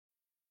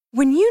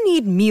When you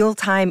need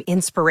mealtime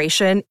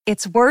inspiration,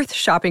 it's worth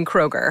shopping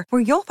Kroger,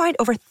 where you'll find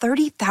over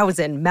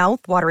 30,000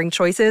 mouth-watering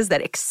choices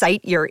that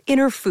excite your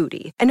inner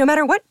foodie. And no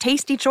matter what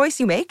tasty choice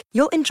you make,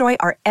 you'll enjoy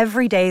our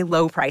everyday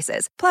low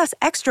prices, plus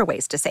extra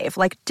ways to save,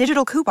 like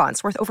digital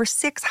coupons worth over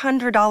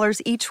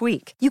 $600 each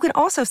week. You can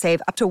also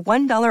save up to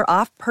 $1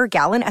 off per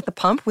gallon at the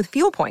pump with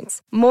fuel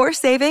points. More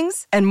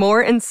savings and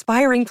more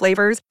inspiring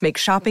flavors make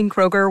shopping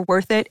Kroger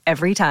worth it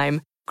every time.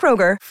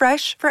 Kroger,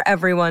 fresh for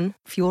everyone.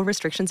 Fuel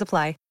restrictions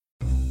apply.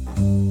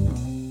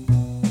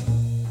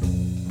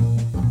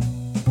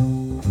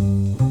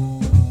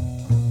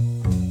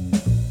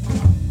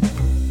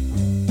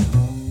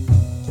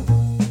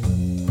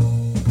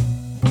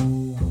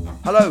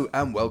 Hello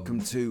and welcome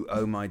to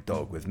Oh My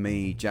Dog with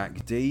me,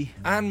 Jack D.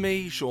 And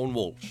me, Sean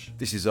Walsh.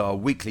 This is our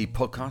weekly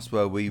podcast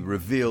where we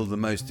reveal the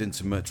most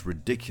intimate,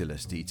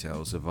 ridiculous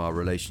details of our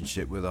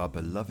relationship with our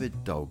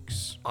beloved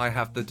dogs. I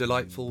have the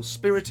delightful,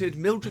 spirited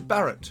Mildred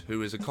Barrett,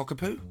 who is a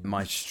cockapoo.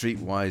 My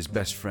streetwise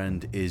best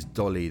friend is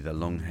Dolly, the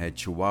long-haired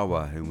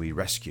chihuahua whom we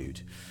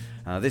rescued.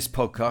 This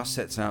podcast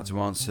sets out to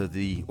answer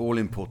the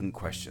all-important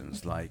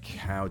questions like,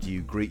 how do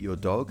you greet your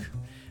dog?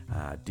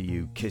 Do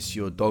you kiss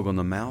your dog on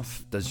the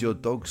mouth? Does your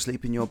dog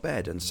sleep in your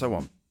bed? And so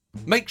on.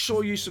 Make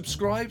sure you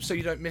subscribe so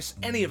you don't miss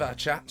any of our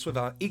chats with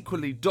our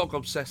equally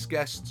dog-obsessed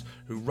guests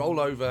who roll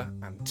over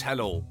and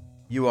tell all.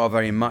 You are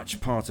very much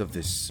part of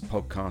this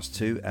podcast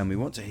too, and we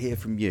want to hear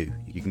from you.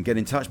 You can get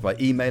in touch by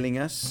emailing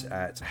us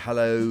at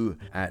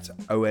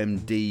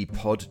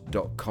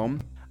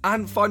hello@omdpod.com.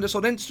 And find us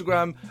on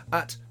Instagram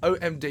at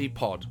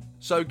omdpod.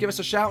 So give us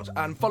a shout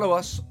and follow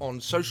us on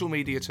social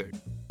media too.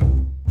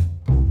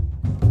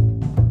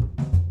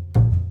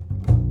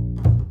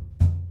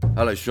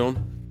 Hello, Sean.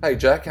 Hey,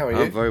 Jack, how are you?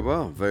 I'm very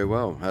well, very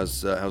well.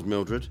 How's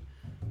Mildred?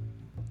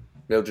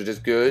 Mildred is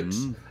good.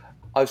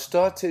 I've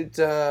started,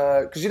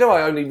 because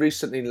I only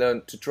recently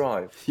learned to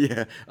drive.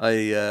 Yeah,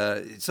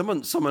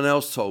 someone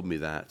else told me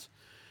that,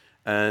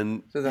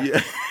 and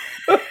it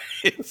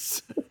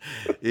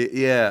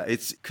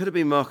could have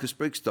been Marcus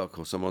Brigstock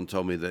or someone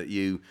told me that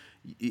you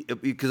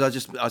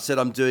because I said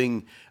I'm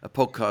doing a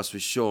podcast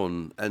with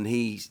Sean, and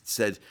he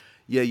said,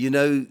 yeah, you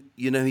know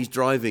he's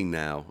driving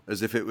now,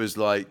 as if it was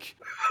like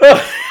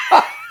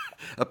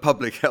a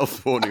public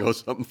health warning or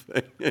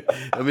something.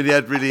 I mean, he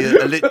had really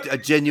a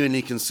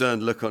genuinely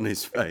concerned look on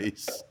his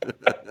face.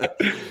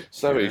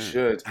 So he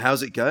should.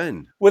 How's it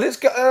going? Well,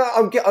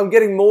 I'm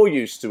getting more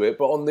used to it.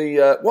 But on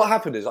the what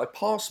happened is I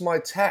passed my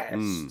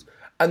test,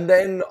 and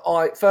then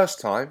first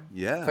time.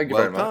 Yeah, thank you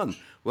very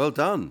much. Well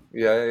done.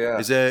 Yeah.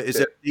 Is there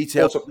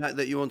details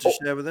that you want to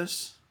share with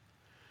us?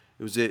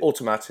 Was it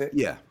automatic?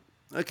 Yeah.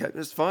 Okay,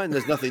 that's fine.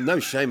 There's no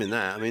shame in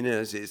that. I mean,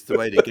 it's the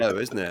way to go,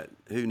 isn't it?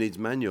 Who needs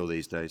manual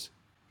these days?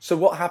 So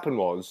what happened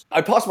was,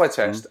 I passed my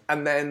test,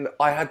 and then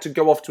I had to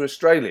go off to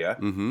Australia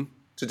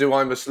to do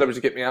I'm a Celebrity,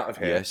 Get Me Out of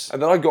Here. Yes.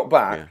 And then I got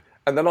back,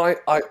 and then I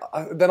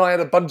had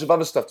a bunch of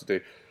other stuff to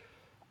do.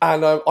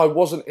 And I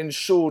wasn't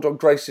insured on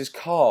Grace's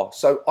car.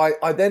 So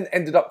I then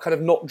ended up kind of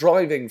not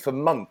driving for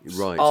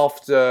months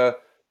after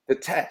the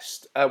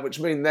test, which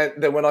means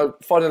then when I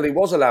finally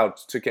was allowed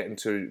to get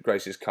into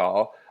Grace's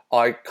car,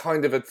 I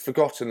kind of had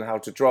forgotten how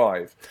to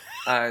drive,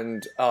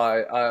 and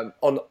I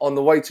on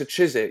the way to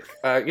Chiswick,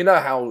 you know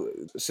how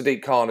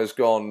Sadiq Khan has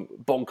gone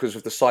bonkers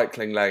with the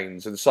cycling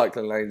lanes,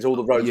 all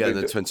the roads. Yeah,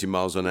 they're 20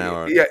 miles an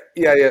hour.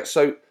 Yeah.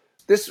 So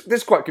this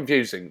is quite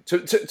confusing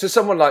to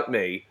someone like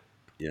me.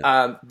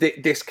 Yeah.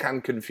 This can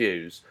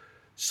confuse.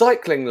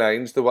 Cycling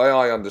lanes, the way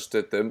I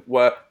understood them,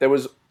 were there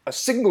was a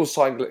single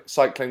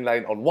cycling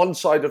lane on one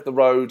side of the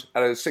road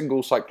and a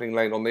single cycling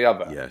lane on the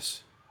other.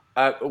 Yes.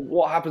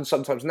 What happens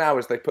sometimes now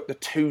is they put the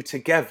two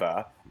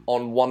together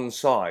on one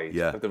side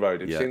of the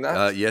road. Have you seen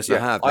that? Yes, I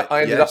have.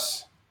 I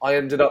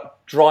ended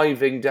up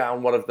driving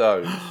down one of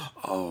those.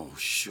 Oh,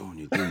 Sean,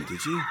 you didn't,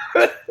 did you?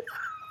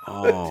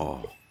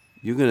 Oh,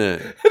 you're going to...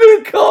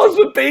 The cars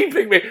were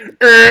beeping me.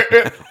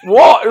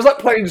 What? It was like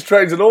planes,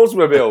 trains and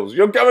automobiles.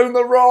 You're going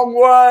the wrong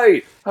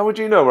way. How would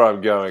you know where I'm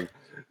going?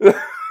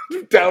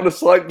 Down a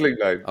cycling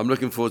lane. I'm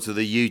looking forward to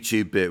the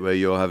YouTube bit where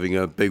you're having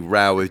a big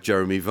row with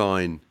Jeremy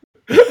Vine.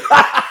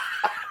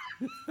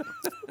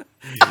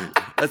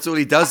 That's all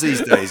he does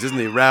these days, isn't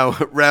he? Row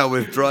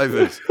with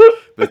drivers.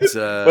 But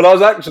well, I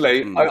was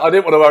actually I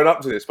didn't want to own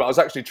up to this, but I was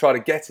actually trying to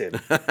get him.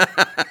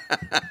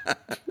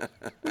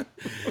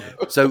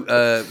 So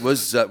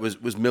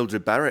was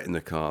Mildred Barrett in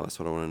the car? That's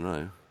what I want to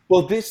know.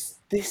 Well, this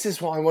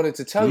is what I wanted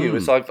to tell you.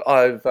 Is I've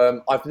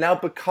now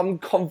become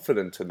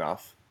confident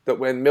enough that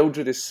when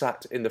Mildred is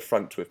sat in the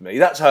front with me,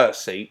 that's her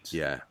seat.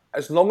 Yeah.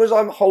 As long as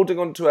I'm holding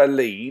onto her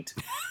lead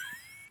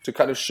to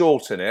kind of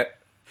shorten it.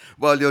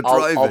 While you're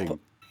driving.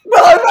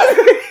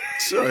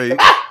 Sorry.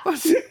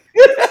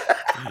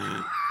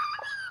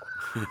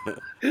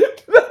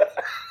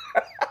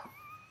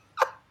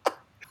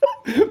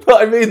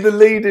 But I mean, the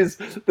lead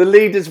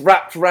is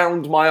wrapped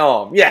round my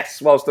arm.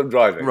 Yes, whilst I'm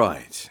driving.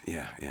 Right.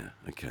 Yeah.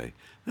 Okay.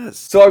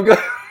 So I'm going.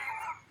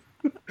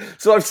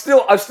 So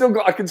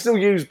I can still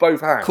use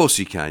both hands. Of course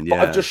you can, yeah.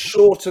 But I've just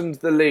shortened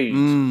the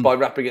lead by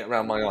wrapping it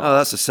around my arm. Oh,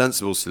 that's a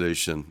sensible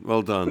solution.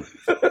 Well done.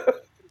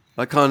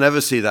 I can't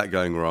ever see that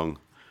going wrong.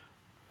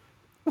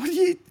 What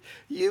do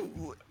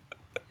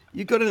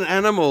you got an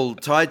animal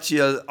tied to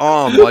your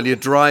arm while you're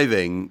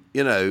driving?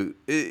 You know,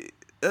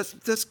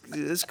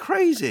 that's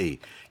crazy.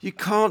 You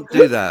can't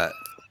do that.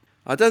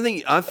 I don't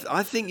think.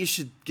 I think you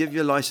should give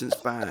your license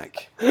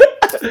back.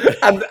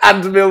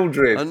 and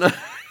Mildred. I know.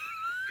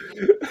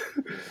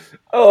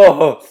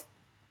 Oh,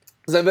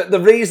 so the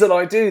reason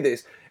I do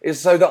this is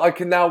so that I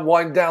can now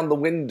wind down the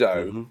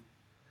window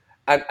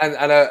and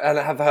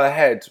have her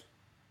head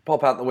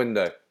pop out the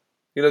window.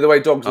 You know the way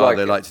dogs like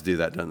they it. like to do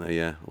that, don't they?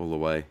 Yeah, all the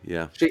way.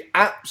 Yeah. She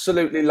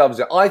absolutely loves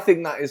it. I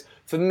think that is,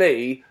 for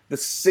me, the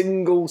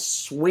single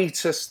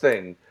sweetest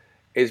thing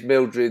is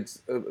Mildred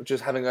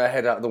just having her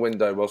head out the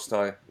window whilst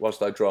I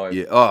drive.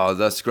 Yeah. Oh,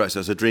 that's great.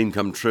 So it's a dream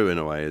come true in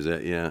a way, is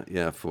it? Yeah.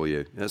 Yeah. For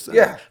you.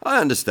 Yeah. I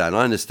understand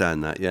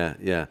that. Yeah.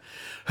 Yeah.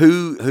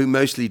 Who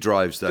mostly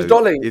drives though?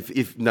 Dolly.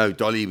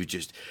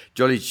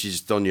 Dolly's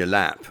just on your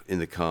lap in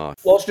the car.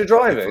 Whilst you're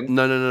driving?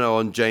 No.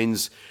 On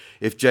Jane's.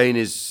 If Jane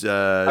is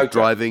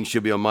driving,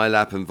 she'll be on my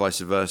lap and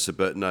vice versa.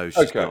 But no,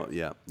 she's not.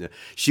 Yeah.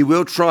 She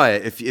will try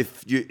it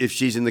if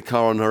she's in the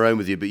car on her own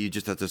with you, but you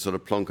just have to sort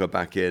of plonk her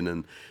back in,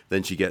 and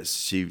then she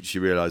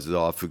realizes,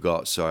 oh, I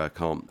forgot. Sorry, I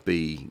can't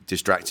be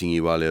distracting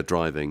you while you're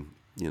driving.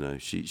 You know,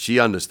 she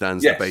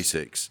understands the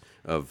basics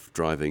of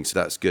driving, so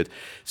that's good.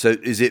 So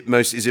is it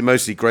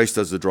mostly Grace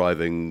does the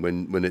driving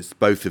when it's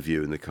both of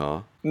you in the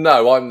car?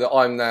 No,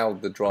 I'm now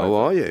the driver. Oh,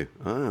 are you?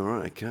 Oh,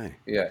 right, okay.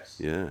 Yes.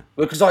 Yeah.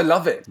 Because I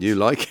love it. You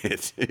like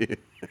it?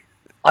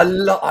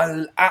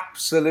 I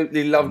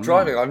absolutely love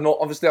driving. I've not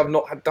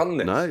done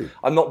this. No.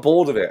 I'm not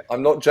bored of it.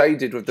 I'm not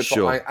jaded with the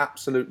Sure. I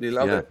absolutely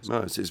love it. No,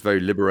 it's very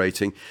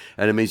liberating,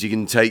 and it means you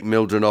can take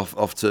Mildred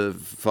off to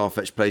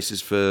far-fetched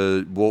places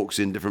for walks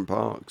in different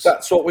parks.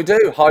 That's what we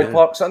do. Hyde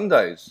Park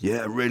Sundays.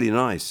 Yeah, really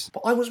nice.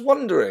 But I was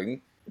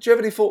wondering, do you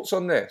have any thoughts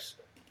on this?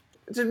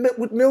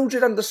 Would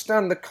Mildred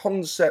understand the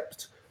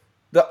concept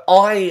that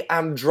I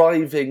am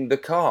driving the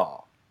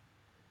car?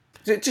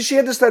 Does she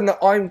understand that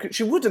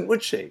she wouldn't,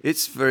 would she?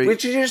 It's very...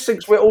 She just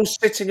thinks we're all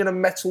sitting in a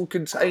metal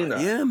container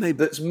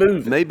that's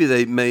moving. Maybe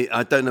they may...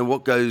 I don't know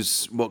what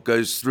goes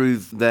through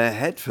their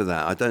head for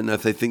that. I don't know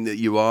if they think that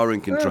you are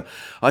in control. Yeah.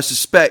 I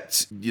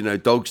suspect,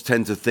 dogs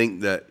tend to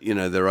think that,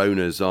 their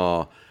owners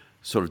are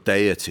sort of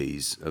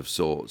deities of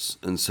sorts.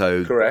 And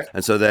so... Correct.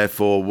 And so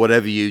therefore,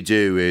 whatever you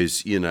do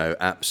is,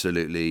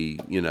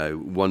 absolutely,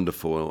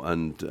 wonderful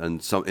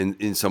and some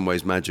in some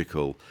ways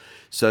magical.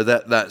 So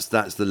that's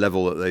the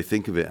level that they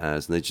think of it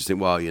as, and they just think,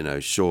 well,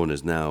 Sean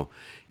is now,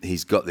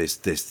 he's got this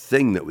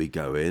thing that we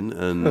go in,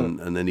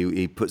 and then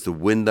he puts the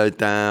window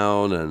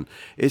down, and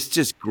it's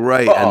just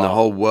great, and the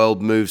whole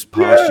world moves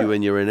past you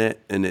when you're in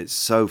it, and it's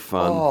so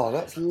fun. Oh,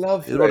 that's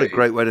lovely. What a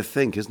great way to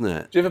think, isn't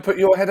it? Do you ever put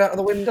your head out of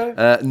the window?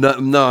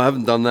 No, I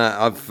haven't done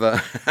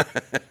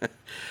that.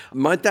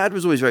 My dad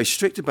was always very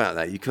strict about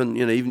that. You couldn't,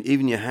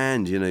 even your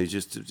hand, he was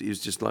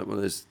just like one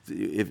of those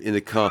in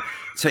the car.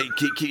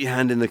 Keep your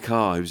hand in the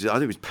car. I think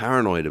he was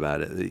paranoid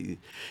about it.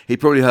 He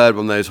probably heard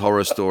one of those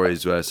horror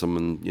stories where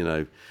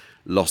someone,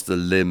 lost a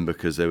limb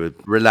because they were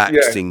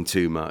relaxing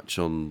too much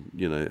on,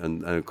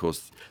 and of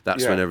course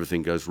that's when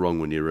everything goes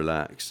wrong when you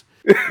relax,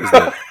 isn't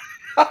it?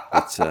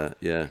 But,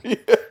 yeah.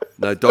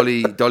 No,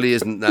 Dolly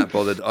isn't that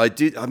bothered. I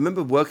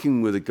remember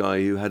working with a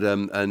guy who had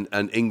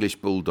an English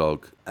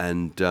bulldog,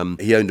 and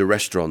he owned a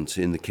restaurant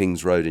in the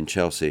King's Road in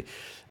Chelsea,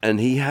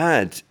 and he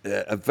had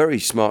a very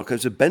smart car. It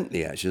was a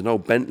Bentley, actually, an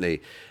old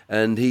Bentley,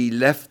 and he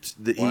left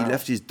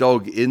his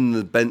dog in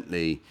the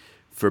Bentley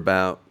for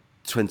about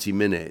 20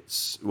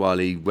 minutes while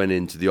he went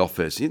into the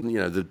office.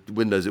 The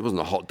windows, it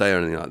wasn't a hot day or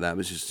anything like that. It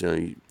was just,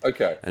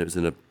 okay. And it was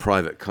in a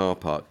private car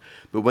park.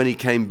 But when he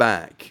came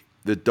back,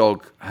 the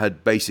dog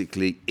had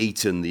basically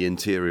eaten the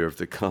interior of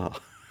the car.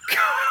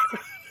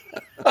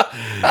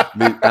 I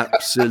mean,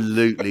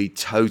 absolutely,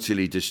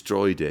 totally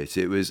destroyed it.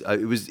 It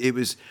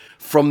was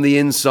from the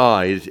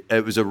inside.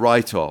 It was a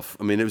write-off.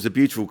 I mean, it was a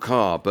beautiful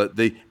car, but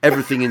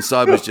everything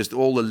inside was just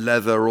all the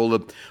leather, all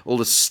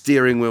the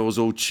steering wheel was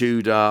all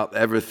chewed up,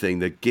 everything,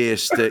 the gear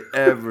stick,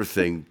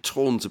 everything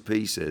torn to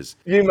pieces.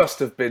 You must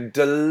have been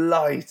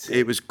delighted.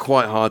 It was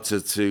quite hard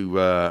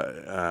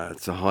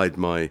to hide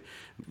my.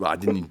 Well, I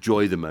didn't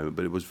enjoy the moment,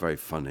 but it was very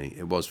funny.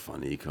 It was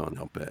funny. You can't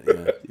help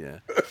it.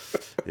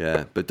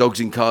 Yeah. But dogs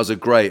in cars are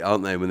great,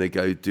 aren't they? When they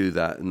go do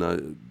that,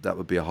 and that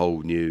would be a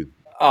whole new.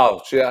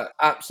 Oh, she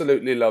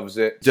absolutely loves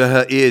it. Do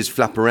her ears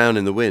flap around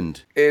in the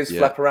wind?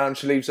 Flap around.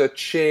 She leaves her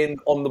chin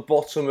on the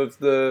bottom of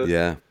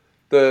the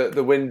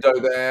window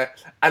there.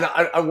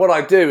 And what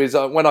I do is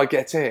when I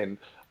get in,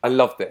 I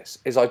love this.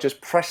 Is I just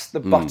press the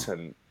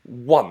button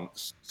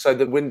once, so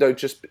the window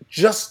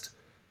just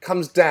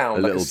comes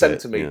down like a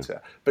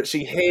centimetre, but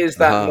she hears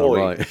that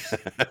noise,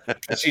 right.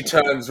 And she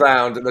turns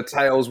round and the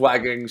tail's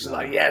wagging. She's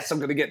like, yes, I'm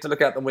going to get to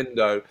look out the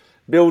window,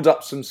 build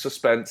up some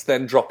suspense,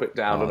 then drop it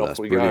down, and off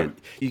we go.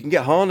 You can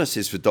get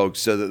harnesses for dogs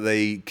so that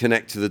they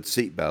connect to the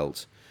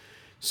seatbelt.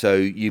 So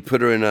you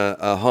put her in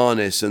a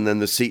harness and then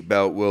the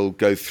seatbelt will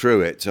go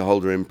through it to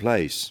hold her in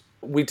place.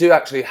 We do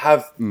actually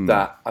have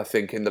that, I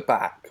think, in the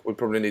back. We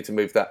probably need to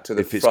move that to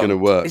the front. If it's front. going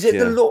to work, is it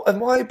the law?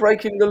 Am I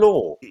breaking the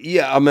law?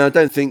 Yeah, I mean, I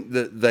don't think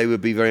that they would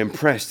be very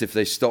impressed if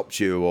they stopped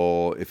you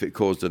or if it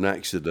caused an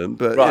accident.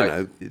 But, you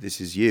know, this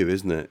is you,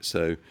 isn't it?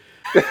 So...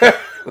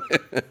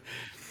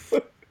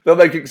 They'll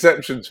make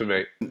exceptions for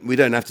me. We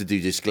don't have to do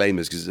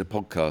disclaimers because it's a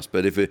podcast.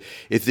 But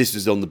if this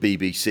was on the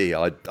BBC,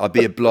 I'd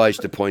be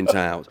obliged to point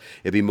out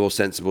it'd be more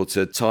sensible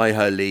to tie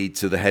her lead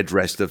to the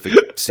headrest of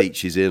the seat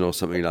she's in or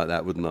something like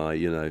that, wouldn't I?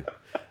 You know,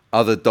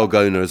 other dog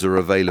owners are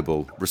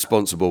available,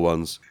 responsible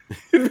ones.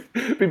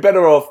 Be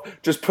better off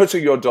just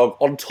putting your dog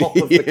on top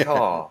of the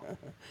car.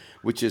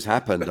 Which has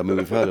happened. I mean,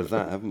 we've heard of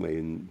that, haven't we?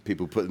 And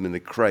people put them in the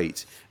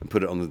crate and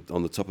put it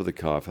on the top of the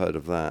car. I've heard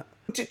of that.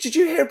 Did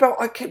you hear about...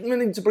 I keep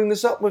meaning to bring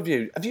this up with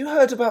you. Have you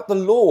heard about the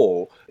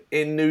law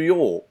in New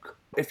York?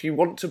 If you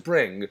want to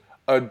bring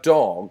a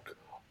dog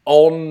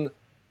on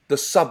the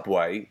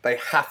subway, they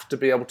have to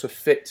be able to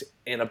fit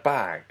in a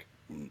bag.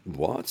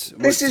 What?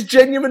 This is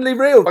genuinely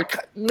real. I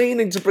keep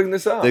meaning to bring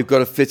this up. They've got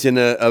to fit in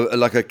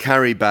a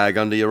carry bag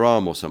under your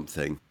arm or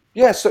something.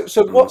 Yeah, so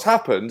what's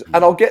happened,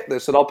 and I'll get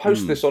this, and I'll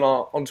post this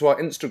onto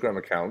our Instagram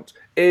account,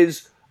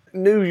 is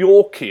New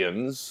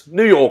Yorkers,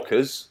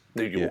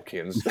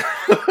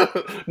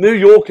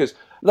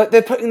 like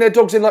they're putting their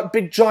dogs in like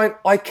big giant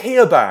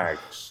IKEA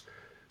bags.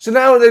 So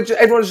now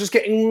everyone's just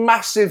getting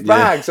massive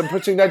bags and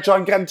putting their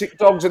gigantic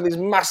dogs in these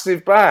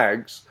massive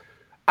bags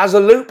as a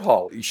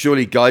loophole.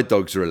 Surely guide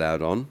dogs are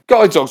allowed on.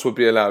 Guide dogs would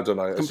be allowed on.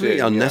 I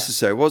Completely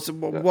unnecessary.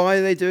 Yeah. Why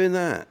are they doing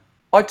that?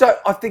 I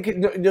think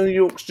New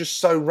York's just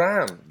so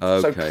rammed,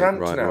 so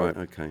cramped now.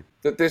 Okay.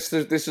 That this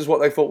is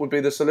what they thought would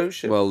be the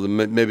solution. Well,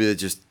 maybe they're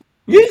just...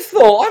 You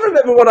thought... I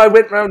remember when I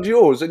went round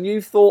yours and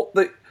you thought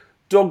that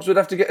dogs would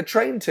have to get a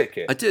train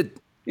ticket. I did.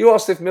 You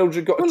asked if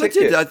Mildred got a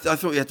ticket. I did. I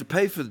thought you had to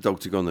pay for the dog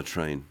to go on the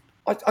train.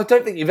 I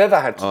don't think you've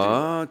ever had to do that.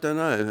 I don't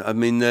know. I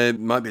mean, there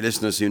might be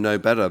listeners who know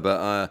better,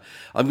 but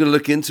I'm going to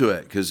look into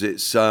it because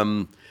it's...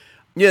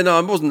 Yeah, no,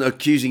 I wasn't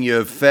accusing you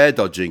of fare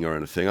dodging or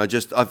anything. I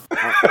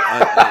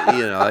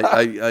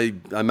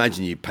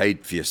imagine you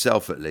paid for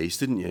yourself at least,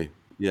 didn't you?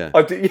 Yeah.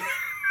 I did.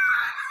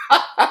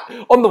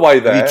 On the way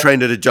there. You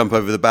trained her to jump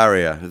over the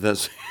barrier.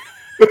 That's...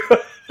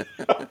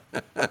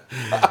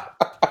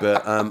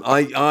 But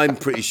I'm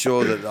pretty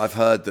sure that I've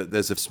heard that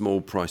there's a small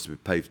price to be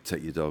paid to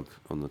take your dog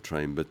on the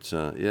train. But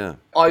yeah.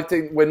 I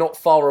think we're not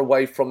far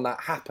away from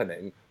that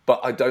happening,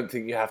 but I don't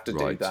think you have to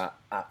do that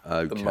at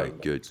the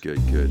moment. Okay,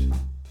 good.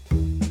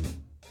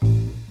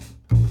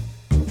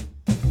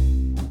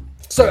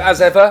 So,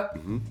 as ever,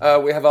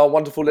 we have our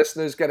wonderful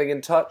listeners getting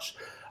in touch.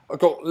 I've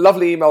got a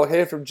lovely email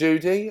here from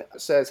Judy.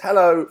 It says,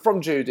 hello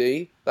from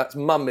Judy, that's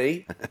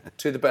mummy,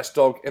 to the best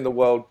dog in the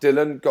world,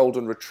 Dylan,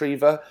 Golden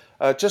Retriever.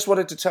 Just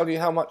wanted to tell you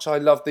how much I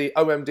love the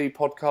OMD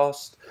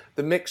podcast.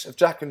 The mix of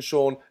Jack and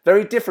Sean,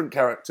 very different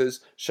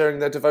characters, sharing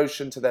their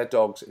devotion to their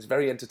dogs. It's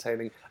very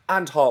entertaining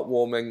and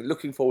heartwarming.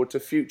 Looking forward to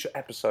future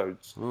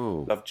episodes.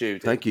 Oh, love Judy.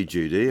 Thank you,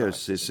 Judy.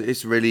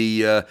 It's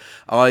really...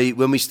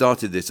 when we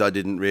started this, I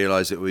didn't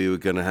realise that we were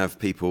going to have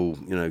people,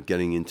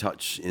 getting in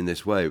touch in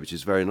this way, which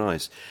is very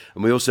nice.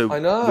 And we also... I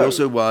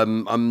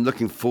know. I'm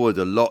looking forward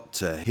a lot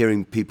to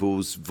hearing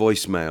people's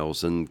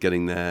voicemails and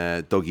getting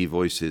their doggy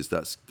voices.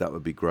 That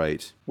would be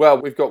great. Well,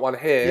 we've got one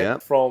here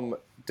from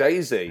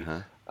Daisy.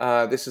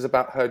 This is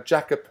about her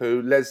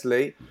Jackapoo,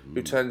 Leslie,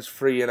 who turns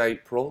 3 in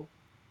April.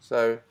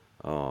 So,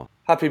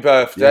 happy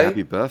birthday. Yeah,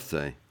 happy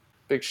birthday.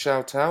 Big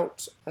shout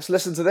out. Let's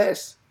listen to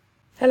this.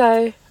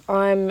 Hello,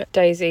 I'm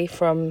Daisy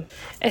from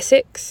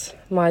Essex.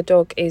 My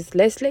dog is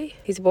Leslie,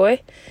 he's a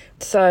boy.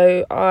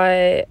 So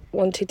I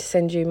wanted to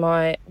send you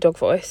my dog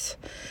voice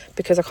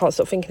because I can't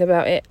stop thinking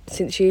about it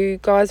since you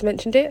guys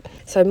mentioned it.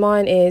 So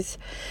mine is,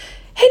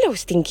 hello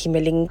Stinky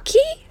Malinky,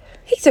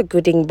 he's a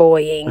gooding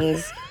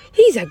boyings.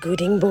 He's a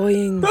gooding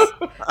boyings.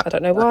 I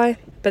don't know why,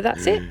 but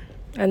that's it.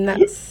 And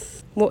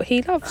that's what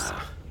he loves.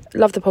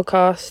 Love the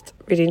podcast.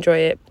 Really enjoy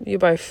it. You're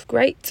both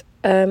great.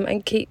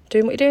 And keep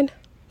doing what you're doing.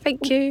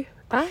 Thank you.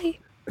 Bye.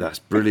 That's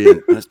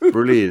brilliant. That's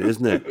brilliant,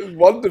 isn't it? It's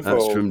wonderful.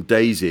 That's from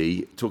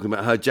Daisy talking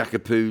about her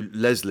Jackapoo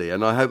Leslie.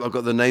 And I hope I've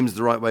got the names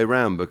the right way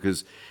round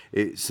because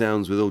it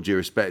sounds, with all due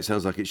respect, it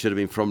sounds like it should have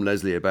been from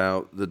Leslie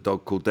about the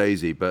dog called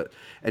Daisy. But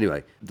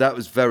anyway, that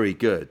was very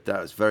good.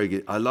 That was very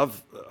good. I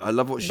love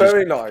what she's...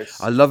 Very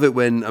nice. I love it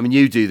when,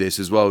 you do this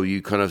as well.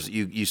 You kind of,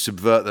 you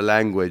subvert the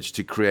language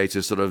to create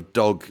a sort of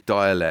dog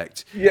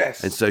dialect.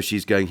 Yes. And so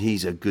she's going,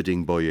 he's a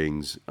gooding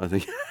boyings. I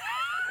think...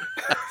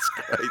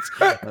 That's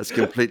great. That's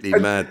completely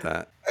mad,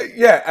 that.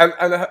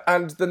 Yeah,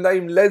 and the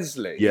name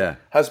Leslie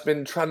has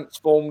been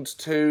transformed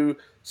to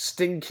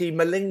Stinky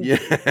Malinky.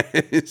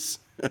 Yes.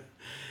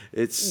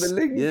 It's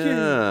Malinky.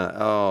 Yeah.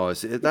 Oh,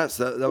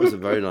 that was a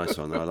very nice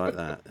one. I like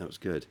that. That was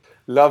good.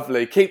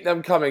 Lovely. Keep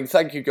them coming.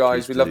 Thank you,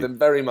 guys. We love them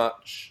very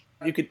much.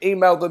 You can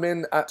email them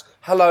in at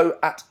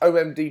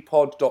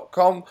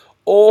hello@omdpod.com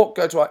or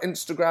go to our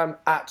Instagram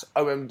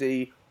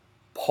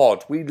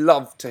 @omdpod. We'd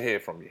love to hear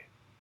from you.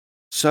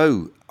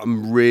 So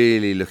I'm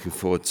really looking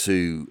forward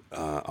to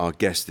our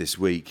guest this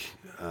week,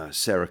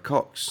 Sara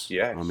Cox.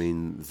 Yes. I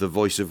mean, the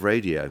voice of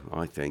radio,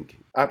 I think.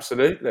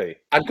 Absolutely.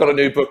 And got a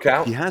new book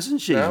out. She hasn't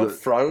she? Now,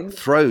 Throne.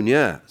 Throne,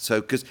 yeah. So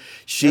because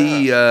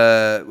she, she's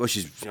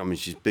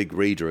a big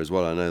reader as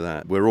well. I know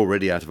that. We're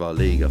already out of our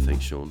league, I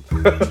think, Sean.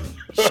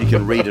 She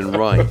can read and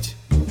write.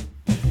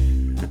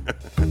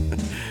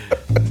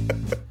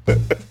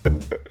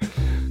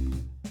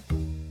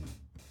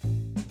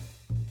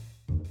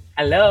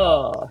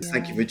 Hello.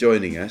 Thank you for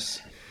joining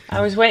us. I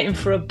was waiting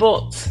for a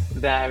but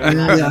there.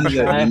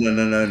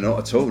 No, not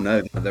at all.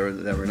 No, there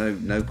are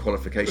no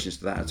qualifications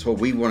to that at all.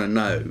 We want to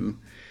know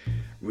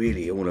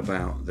really all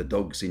about the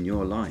dogs in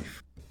your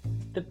life.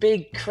 The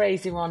big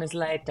crazy one is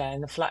laid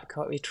down, the flat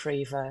coat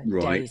retriever,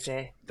 Right.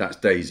 Daisy. That's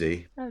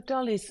Daisy. Oh,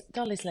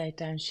 Dolly's laid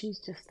down. She's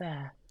just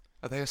there.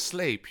 Are they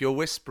asleep? You're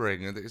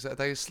whispering. Are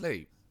they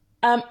asleep?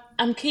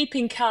 I'm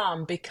keeping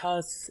calm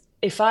because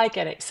if I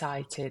get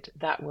excited,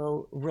 that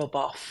will rub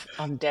off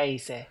on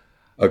Daisy.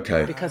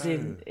 Okay. Because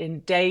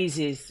in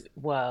Daisy's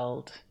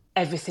world,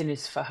 everything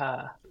is for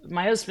her.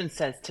 My husband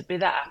says to be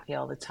that happy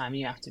all the time,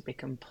 you have to be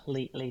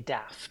completely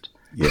daft.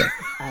 Yeah.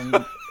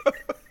 And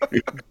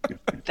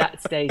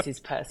that's Daisy's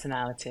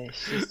personality.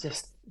 She's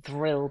just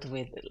thrilled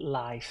with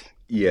life.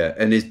 Yeah,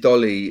 and is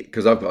Dolly,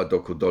 because I've got a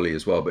dog called Dolly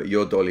as well, but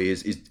your Dolly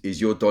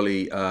is your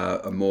Dolly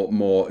a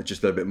more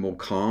just a little bit more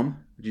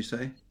calm, would you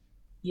say?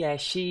 Yeah,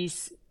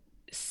 she's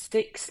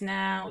 6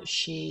 now.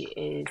 She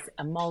is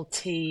a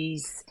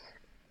Maltese.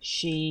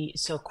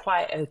 So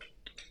quite a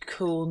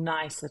cool,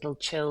 nice little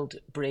chilled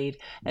breed.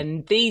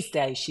 And these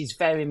days she's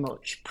very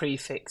much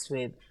prefixed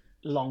with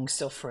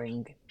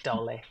long-suffering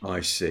Dolly. I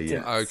see,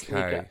 yeah.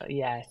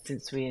 Okay.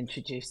 Since we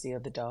introduced the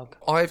other dog.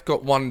 I've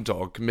got one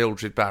dog,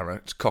 Mildred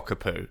Barrett,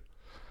 Cockapoo.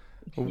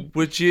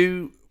 Would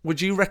you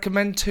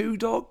recommend 2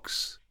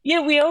 dogs?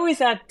 Yeah, we always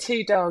had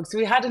 2 dogs.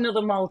 We had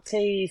another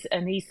Maltese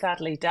and he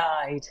sadly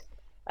died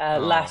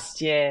last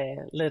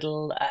year,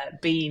 little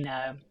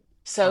Beano.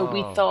 So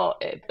we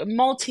thought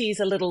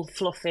Maltese are little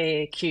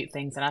fluffy, cute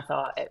things. And I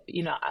thought,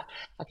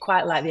 I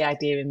quite like the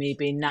idea of me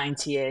being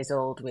 90 years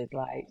old with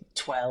like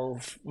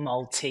 12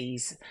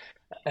 Maltese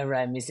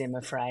around my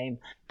Zimmer frame.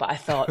 But I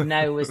thought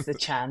now was the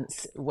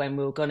chance when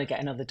we were going to get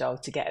another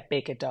dog to get a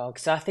bigger dog.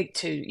 So I think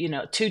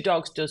 2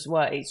 dogs does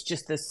work. It's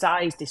just the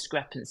size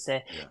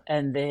discrepancy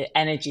and the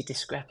energy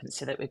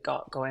discrepancy that we've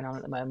got going on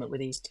at the moment with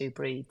these 2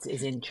 breeds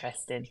is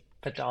interesting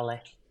for Dolly.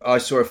 I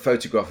saw a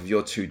photograph of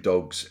your 2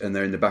 dogs and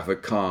they're in the back of a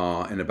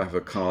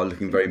car,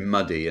 looking very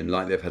muddy and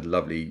like they've had a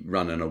lovely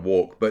run and a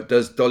walk. But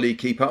does Dolly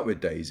keep up with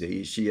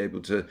Daisy? Is she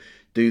able to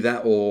do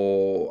that,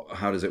 or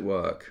how does it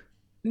work?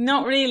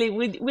 Not really.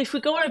 If we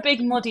go on a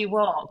big muddy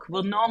walk,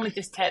 we'll normally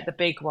just take the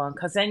big one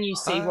because then you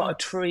see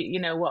what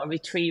a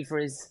retriever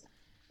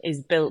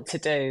is built to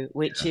do,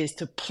 which is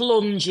to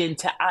plunge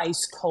into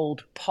ice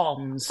cold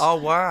ponds. Oh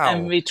wow!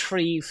 And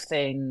retrieve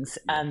things,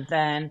 and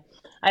then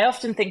I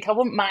often think I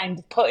wouldn't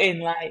mind putting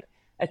like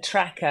a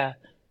tracker,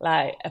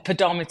 like a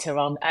pedometer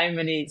on how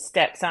many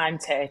steps I'm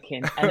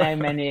taking and how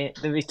many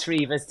the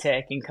retriever's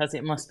taking, because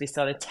it must be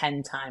sort of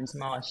 10 times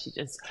more. She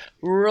just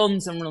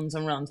runs and runs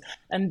and runs.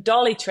 And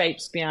Dolly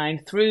traipses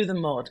behind through the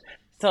mud,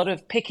 sort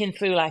of picking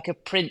through like a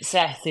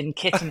princess in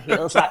kitten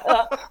heels, like,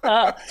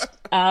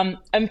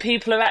 and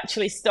people are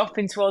actually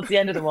stopping towards the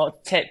end of the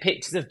walk to take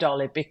pictures of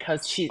Dolly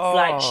because she's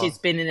like she's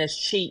been in a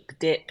sheep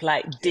dip,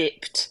 like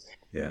dipped.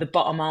 Yeah. The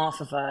bottom half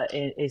of her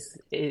is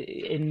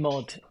in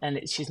mud,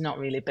 and she's not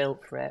really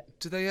built for it.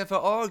 Do they ever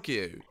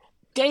argue?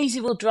 Daisy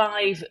will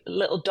drive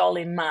little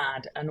Dolly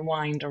mad and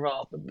wind her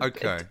up.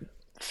 Okay.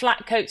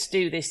 Flatcoats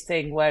do this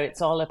thing where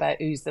it's all about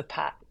who's the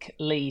pack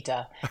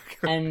leader.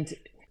 Okay. And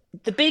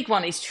the big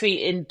one is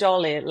treating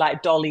Dolly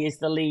like Dolly is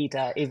the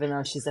leader, even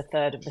though she's a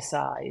third of the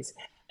size.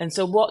 And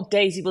so what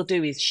Daisy will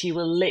do is she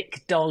will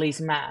lick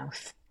Dolly's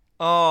mouth.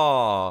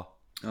 Oh.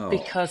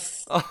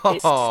 Because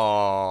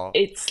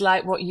it's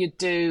like what you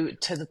do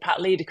to the pack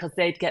leader, because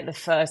they'd get the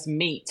first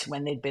meat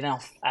when they'd been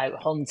out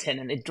hunting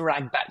and they'd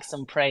drag back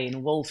some prey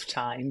in wolf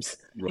times.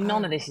 Right.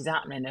 None of this is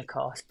happening, of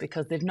course,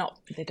 because they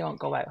don't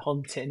go out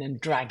hunting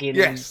and dragging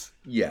an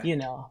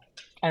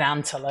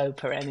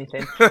antelope or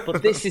anything.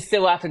 But this is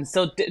still happening.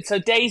 So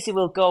Daisy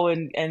will go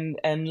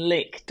and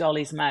lick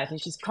Dolly's mouth,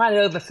 and she's quite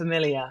over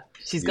familiar.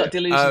 She's got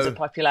delusions of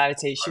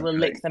popularity. She will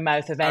lick the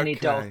mouth of any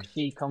dog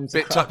she comes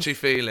across. Bit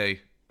touchy-feely.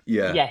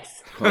 Yeah.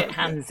 Yes, a bit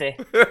handsy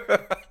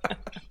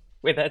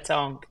with her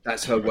tongue.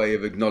 That's her way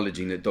of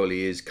acknowledging that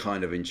Dolly is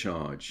kind of in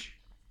charge.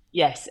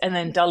 Yes, and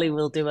then Dolly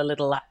will do a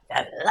little like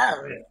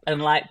hello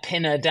and like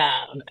pin her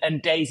down, and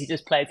Daisy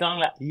just plays on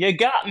like you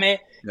got me,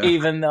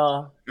 even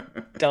though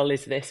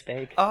Dolly's this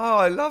big. Oh,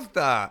 I love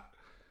that.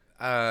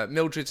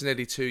 Mildred's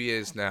nearly 2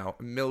 years now.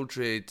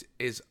 Mildred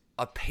is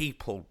a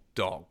people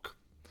dog.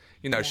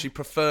 She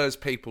prefers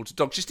people to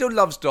dogs. She still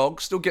loves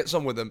dogs, still gets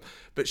on with them,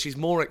 but she's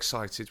more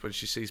excited when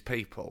she sees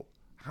people.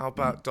 How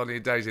about Dolly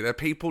and Daisy? They're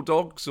people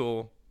dogs,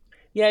 or?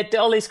 Yeah,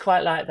 Dolly's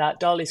quite like that.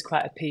 Dolly's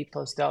quite a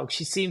people's dog.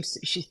 She thinks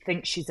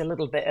she's a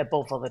little bit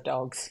above other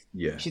dogs.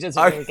 Yeah. She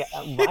doesn't really get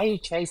that. Why are you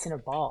chasing a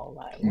ball?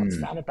 Like, what's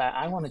that about?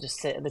 I want to just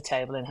sit at the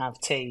table and have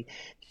tea.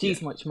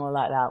 She's much more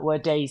like that, where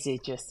Daisy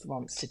just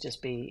wants to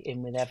just be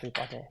in with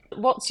everybody.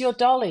 What's your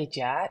Dolly,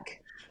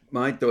 Jack?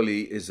 My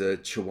Dolly is a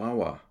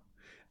Chihuahua.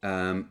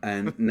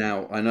 And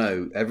now I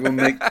know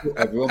everyone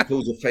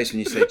pulls a face when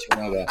you say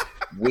Chihuahua.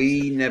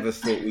 We never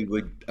thought we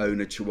would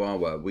own a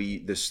Chihuahua.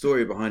 The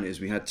story behind it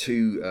is we had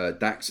two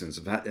Dachshunds.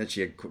 I've had a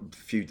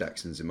few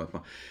Dachshunds in my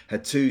farm.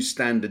 Had two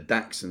standard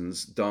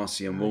Dachshunds,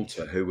 Darcy and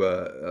Walter, who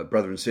were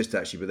brother and sister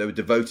actually, but they were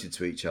devoted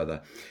to each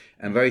other.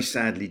 And very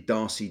sadly,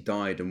 Darcy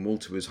died and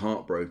Walter was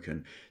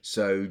heartbroken.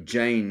 So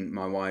Jane,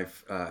 my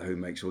wife, who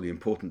makes all the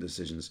important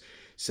decisions,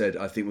 said,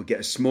 I think we'll get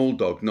a small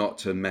dog, not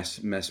to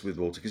mess with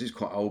Walter, because he's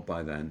quite old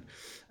by then.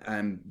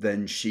 And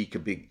then she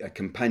could be a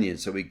companion.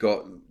 So we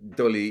got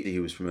Dolly,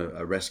 who was from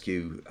a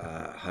rescue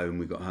home.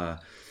 We got her.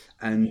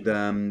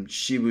 And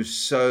she was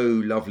so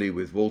lovely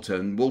with Walter,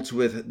 and Walter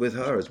with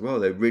her as well.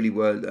 They really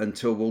were,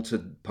 until Walter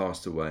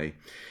passed away.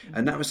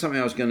 And that was something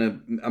I was going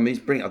to, I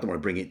don't want to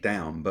bring it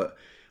down, but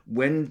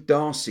when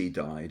Darcy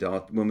died,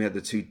 when we had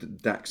the two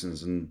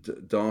Dachshunds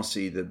and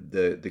Darcy,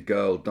 the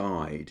girl,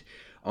 died,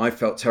 I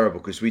felt terrible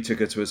because we took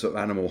her to a sort of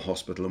animal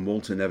hospital and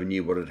Walter never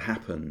knew what had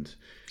happened.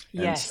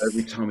 And Yes. so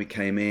every time we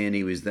came in,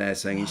 he was there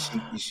saying, is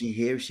she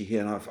here? Is she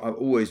here? And I've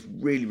always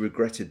really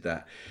regretted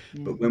that.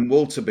 But when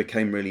Walter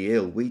became really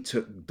ill, we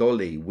took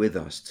Dolly with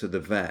us to the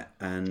vet.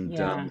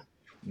 And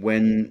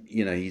when,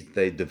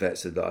 the vet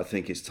said that I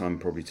think it's time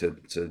probably to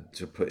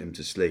put him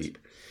to sleep.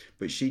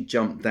 But she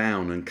jumped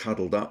down and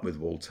cuddled up with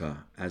Walter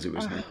as it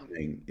was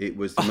happening. It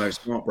was the most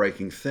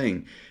heartbreaking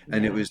thing.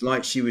 And it was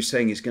like she was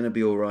saying, it's going to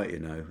be all right,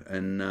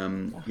 And,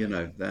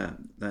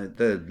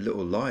 they're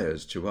little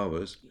liars,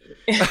 Chihuahuas.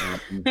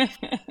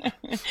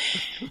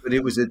 But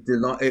it was a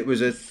delight. It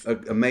was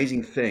an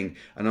amazing thing.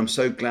 And I'm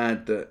so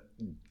glad that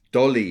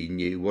Dolly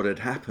knew what had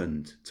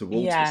happened to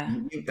Walter. Yeah.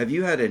 Have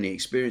you had any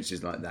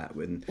experiences like that?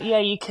 Yeah,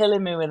 you're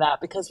killing me with that,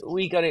 because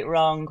we got it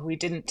wrong. We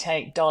didn't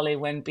take Dolly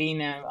when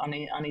Bino,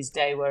 on his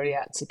day where he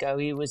had to go,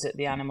 he was at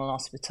the animal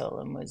hospital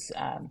and was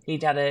he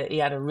had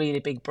a really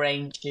big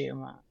brain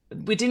tumour.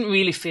 We didn't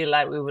really feel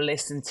like we were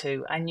listened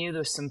to. I knew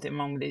there was something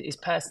wrong with it. His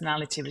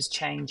personality was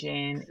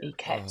changing. He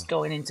kept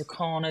going into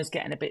corners,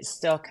 getting a bit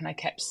stuck, and I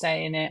kept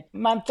saying it.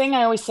 My thing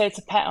I always say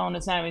to pet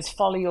owners now is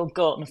follow your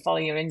gut and follow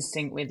your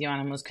instinct with your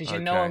animals, because you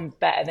know them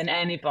better than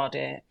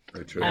anybody.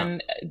 Very true.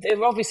 And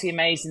they're obviously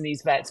amazing,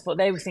 these vets, but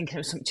they were thinking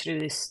it was something to do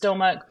with his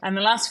stomach. And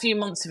the last few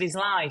months of his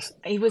life,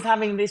 he was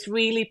having this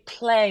really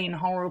plain,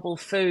 horrible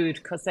food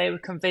because they were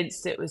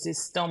convinced it was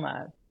his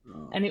stomach.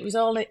 And it was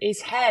all in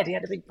his head. He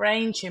had a big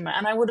brain tumour.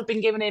 And I would have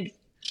been giving him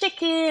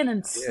chicken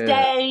and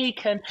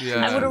steak. And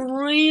I would have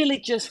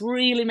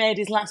really made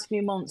his last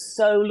few months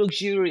so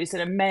luxurious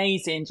and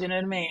amazing. Do you know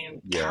what I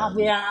mean? Yeah.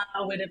 Caviar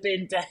would have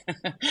been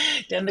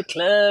down the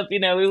club.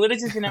 We would have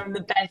just been having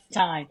the best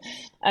time.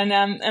 And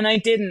I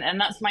didn't. And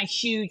that's my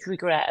huge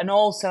regret. And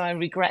also I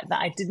regret that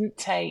I didn't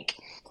take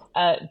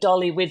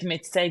Dolly with me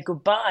to say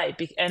goodbye.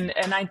 And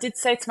I did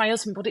say to my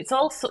husband, but it's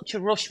all such a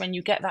rush when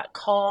you get that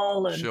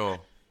call. And,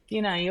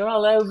 you're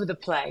all over the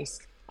place.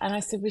 And I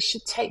said, we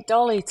should take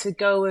Dolly to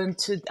go and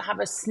to have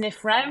a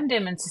sniff round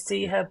him and to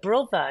see her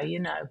brother,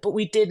 But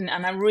we didn't,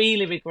 and I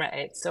really regret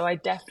it. So I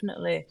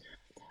definitely,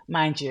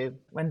 mind you,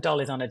 when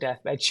Dolly's on her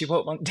deathbed, she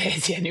won't want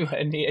Daisy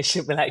anywhere near.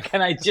 She'll be like,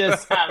 can I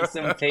just have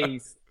some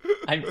peace?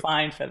 I'm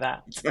fine for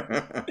that.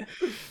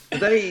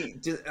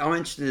 I'm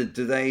interested,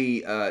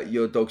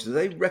 your dogs, do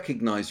they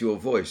recognise your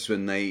voice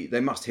when they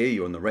must hear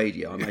you on the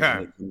radio? I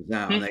imagine it comes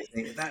out and they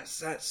think,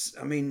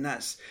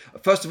 that's,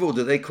 first of all,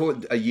 do they call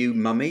it, are you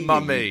mummy?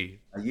 Mummy.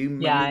 Are you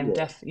mummy? Yeah,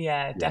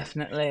 I'm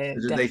definitely.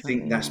 Do they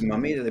think that's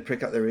mummy? Do they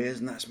prick up their ears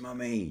and that's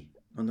mummy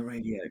on the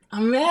radio?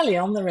 I'm rarely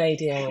on the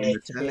radio,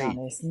 to be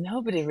honest.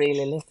 Nobody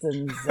really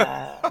listens.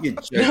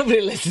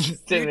 Nobody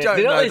listens to me. You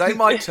don't know. They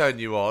might turn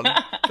you on.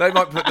 They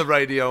might put the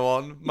radio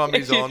on.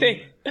 Mummy's on.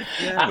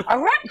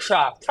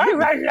 Alexa, play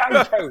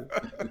radio 2.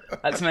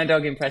 That's my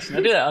dog impression.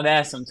 I do that on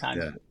air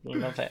sometimes. Yeah. I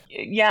love it.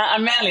 Yeah,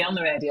 I'm rarely on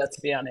the radio,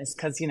 to be honest,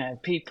 because,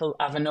 people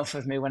have enough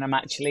of me when I'm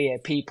actually here.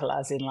 People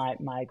as in, like,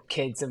 my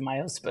kids and my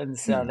husband.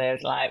 So they're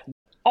like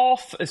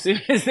off as soon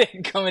as they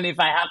come in if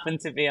I happen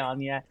to be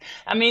on,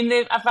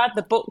 I've had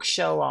the book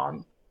show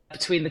on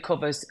between the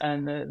covers,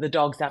 and the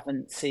dogs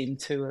haven't seemed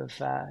to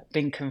have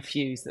been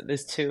confused that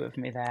there's two of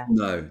me there.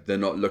 No, they're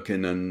not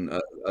looking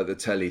at the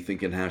telly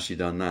thinking, how's she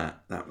done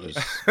that? That was...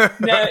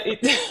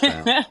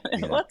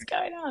 What's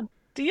going on?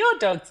 Do your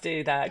dogs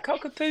do that?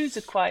 Cockapoos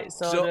are quite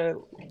sort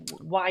of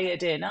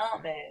wired in,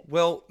 aren't they?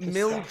 Well,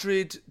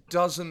 Mildred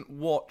doesn't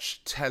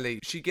watch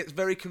telly. She gets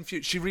very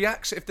confused. She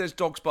reacts if there's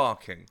dogs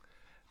barking,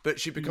 but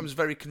she becomes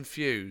very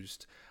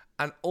confused.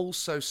 And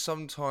also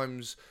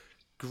sometimes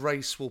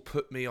Grace will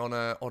put me on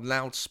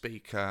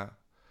loudspeaker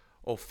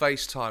or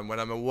FaceTime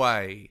when I'm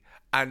away.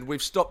 And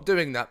we've stopped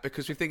doing that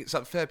because we think it's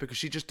unfair, because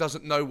she just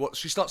doesn't know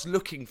she starts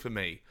looking for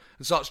me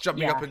and starts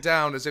jumping up and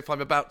down as if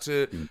I'm about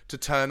to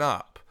turn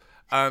up.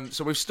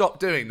 So we've stopped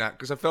doing that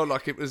because I felt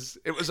like it was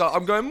like,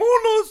 I'm going,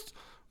 Monos,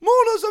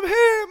 I'm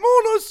here,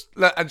 Monos.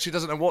 And she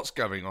doesn't know what's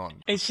going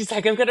on. And she's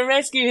like, I'm going to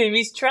rescue him.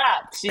 He's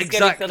trapped. She's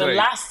Exactly. getting sort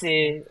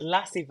of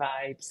lassie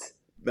vibes.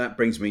 That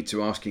brings me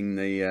to asking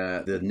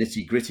the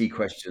nitty gritty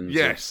questions.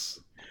 Yes.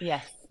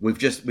 Yes. We've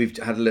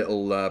had a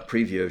little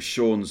preview of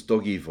Sean's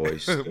doggy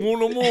voice.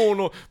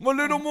 Mono, my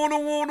little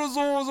mono's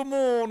always a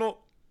mono.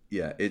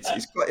 Yeah,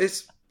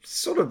 it's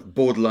sort of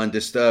borderline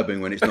disturbing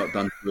when it's not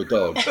done to a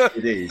dog.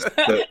 It is.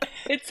 But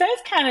It says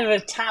kind of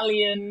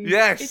Italian.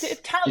 Yes. Is it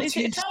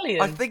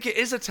Italian? I think it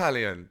is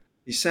Italian.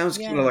 he sounds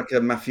kind of like a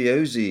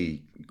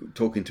mafiosi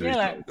talking to his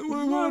dog.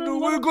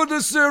 We got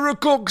the Sara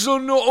Cox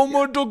on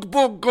my dog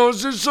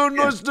podcast. It's so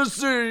nice to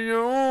see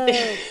you.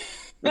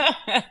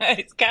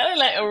 It's kind of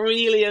like a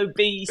really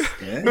obese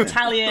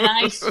Italian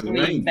ice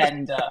cream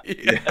vendor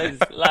has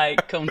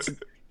like come to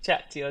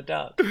chat to your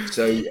dog.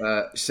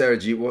 So, Sarah,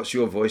 what's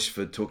your voice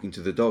for talking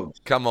to the dog?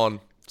 Come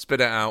on,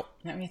 spit it out.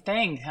 Let me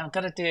think. I've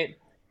got to do it.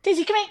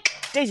 Daisy, come here.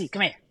 Daisy,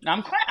 come here. No,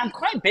 I'm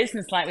quite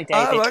businesslike with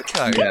Daisy. Oh,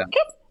 okay. Yeah.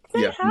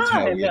 Say Yeah,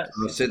 hi. yeah.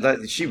 So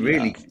that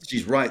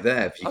she's right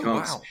there. If you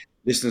can't, wow.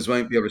 listeners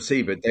won't be able to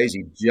see, but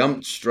Daisy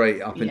jumped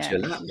straight up into Yeah, your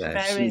lap there.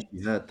 As soon as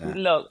she heard that.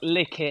 Look,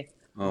 licky.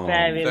 Oh,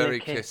 very very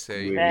licky.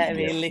 kissy.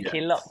 Very Yes, licky.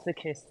 yes. Lots of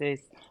kisses.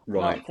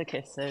 Right. Lots of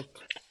kisses.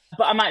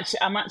 But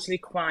I'm actually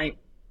quite.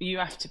 You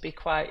have to be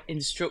quite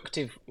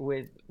instructive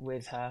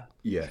with her.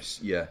 Yes,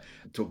 yeah.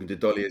 Talking to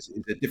Dolly is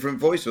a different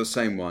voice or the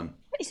same one?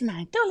 Where's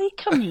my Dolly?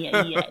 Come here.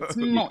 Yeah, it's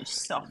much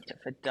softer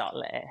for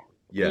Dolly.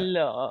 Yeah.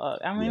 Look,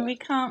 I mean, we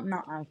can't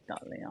not have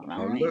Dolly on,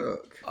 Oh, right?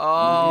 look.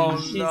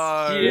 Oh, She's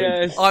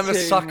no. just I'm a too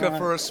sucker much.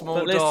 for a small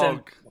But listen,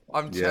 dog.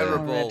 I'm Yeah.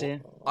 terrible. Already.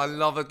 I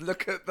love it.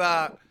 Look at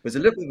that. There's a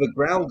little bit of a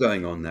growl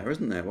going on there,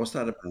 isn't there? What's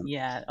that about?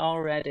 Yeah,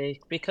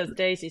 already. Because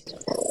Daisy's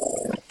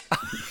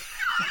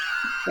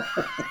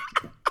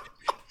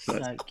so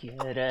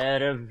get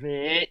out of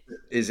it.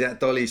 Is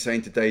that Dolly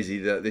saying to Daisy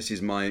that this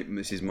is my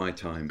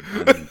time?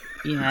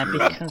 Yeah,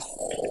 because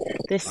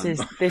this is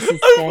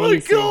Oh my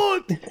Daisy.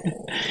 God.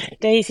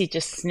 Daisy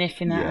just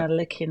sniffing at Yeah. her,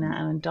 licking at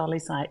her, and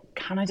Dolly's like,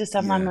 "Can I just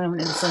have my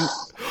moment in the sun?"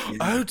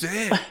 Oh,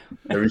 dear.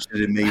 They're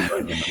interested in me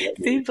right now.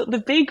 See, but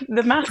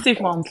the massive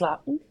one's like,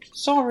 "Ooh,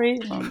 sorry."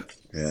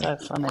 Yeah. So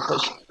funny,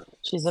 but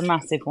she's a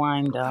massive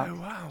wine dog. Oh,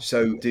 wow.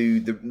 So, do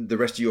the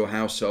rest of your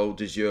household,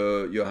 does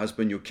your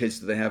husband, your kids,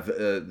 do they have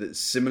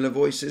similar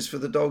voices for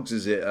the dogs?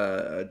 Is it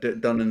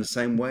done in the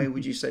same way?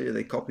 Would you say? Do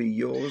they copy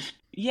yours?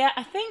 Yeah,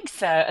 I think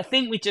so. I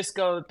think we just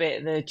go a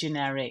bit the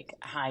generic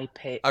high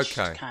pitched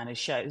Okay. kind of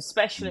show.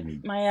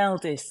 Especially my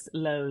eldest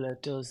Lola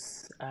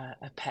does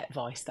a pet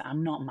voice that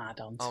I'm not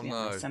mad on, to be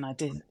honest, and I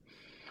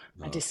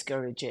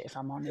discourage it if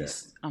I'm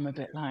honest. I'm a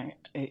bit like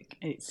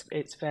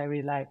it's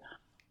very like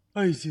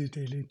I see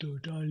the little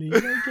Dolly,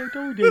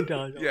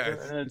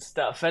 Yes. and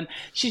stuff. And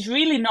she's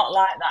really not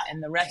like that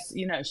in the rest.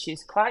 You know,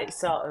 she's quite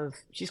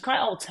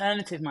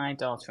alternative, my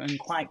daughter, and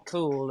quite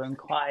cool and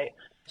quite.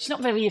 She's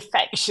not very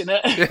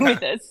affectionate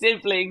with her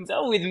siblings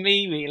or with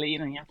me, really. You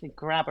know, you have to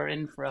grab her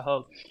in for a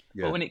hug.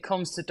 Yeah. But when it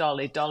comes to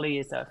Dolly, Dolly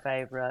is her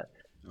favourite.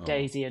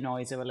 Daisy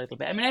annoys her a little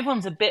bit. I mean,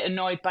 everyone's a bit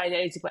annoyed by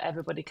Daisy, but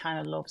everybody kind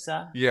of loves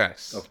her.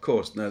 Yes. Of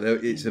course. No,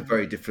 it's a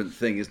very different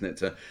thing, isn't it?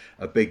 To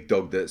a big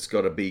dog that's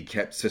got to be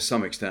kept to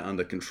some extent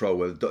under control.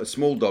 Where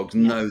small dogs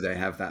know they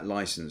have that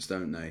license,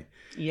 don't they?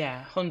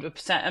 Yeah,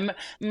 100%. And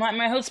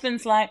my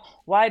husband's like,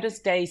 why does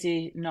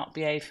Daisy not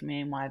behave for me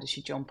and why does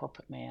she jump up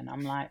at me? And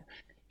I'm like,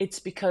 it's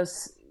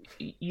because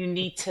you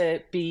need to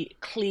be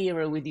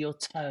clearer with your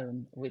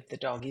tone with the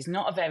dog. He's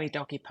not a very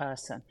doggy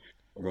person.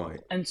 Right.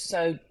 And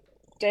so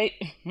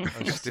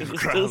there's still still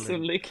growling.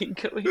 some licking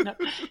going on.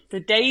 So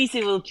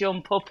Daisy will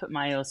jump up at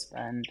my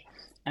husband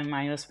and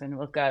my husband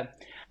will go,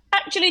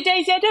 actually,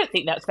 Daisy, I don't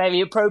think that's very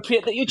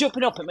appropriate that you're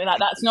jumping up at me like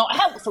that's not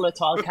helpful at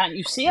all. Can't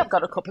you see I've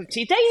got a cup of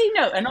tea? Daisy,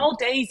 no. And all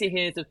Daisy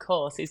hears, of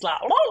course, is like,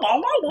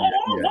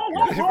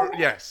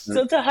 Yes.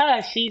 So to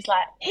her, she's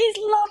like, he's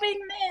loving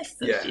this.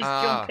 And Yeah. she's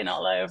jumping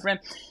all over him.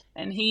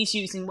 And he's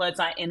using words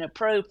like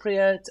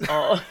inappropriate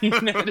or, you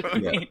know what I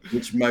mean?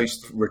 Which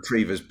most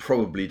retrievers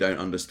probably don't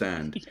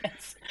understand.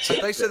 Yes.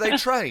 So they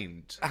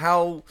trained.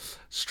 How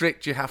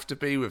strict you have to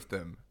be with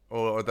them,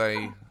 or are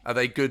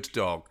they good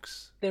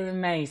dogs? They're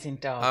amazing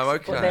dogs. Oh,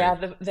 okay.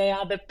 But they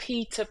are the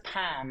Peter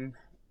Pan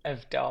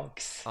of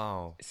dogs.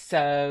 Oh,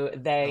 So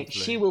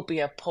she will be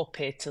a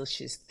puppy till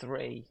she's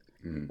 3.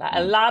 Like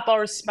a lab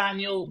or a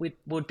spaniel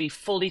would be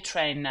fully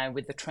trained now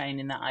with the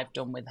training that I've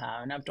done with her,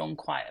 and I've done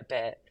quite a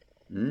bit.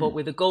 But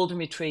with a golden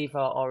retriever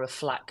or a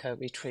flat coat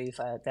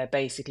retriever, they're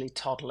basically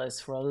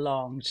toddlers for a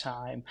long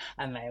time,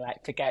 and they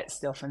like forget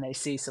stuff and they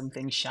see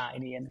something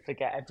shiny and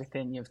forget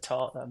everything you've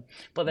taught them.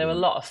 But they're a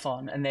lot of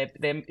fun, and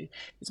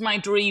it's my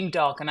dream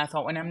dog. And I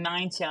thought when I'm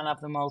 90, I'll have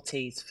the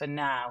Maltese. For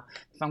now,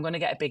 if I'm going to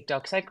get a big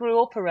dog, because I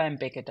grew up around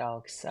bigger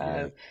dogs,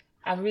 so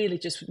I really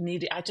just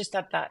needed. I just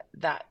had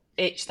that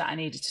itch that I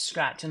needed to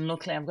scratch, and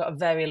luckily I've got a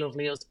very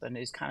lovely husband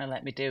who's kind of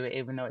let me do it,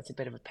 even though it's a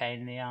bit of a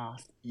pain in the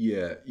arse.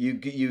 Yeah.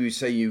 You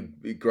say you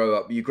grew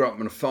up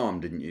on a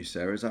farm, didn't you,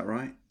 Sarah? Is that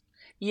right?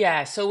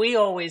 Yeah, so we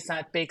always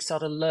had big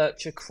sort of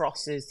lurcher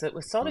crosses that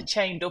were sort of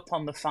chained up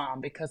on the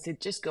farm because they'd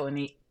just go and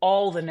eat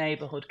all the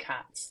neighbourhood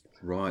cats.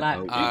 Right. Like,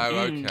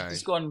 okay.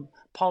 just go and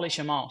polish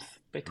them off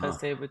because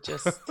they were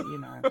just,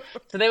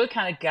 So they were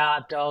kind of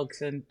guard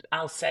dogs and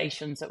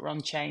Alsatians that were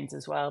on chains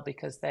as well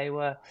because they'd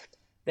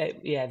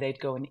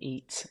go and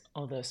eat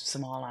other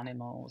small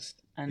animals.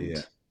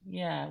 And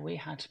we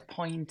had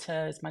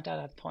pointers. My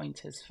dad had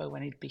pointers for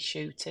when he'd be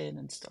shooting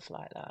and stuff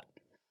like that.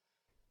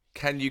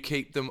 Can you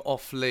keep them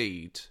off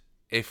lead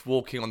if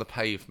walking on the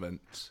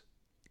pavement?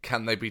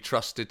 Can they be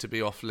trusted to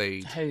be off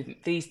lead? Who,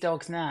 these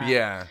dogs now?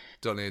 Yeah,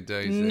 Dolly and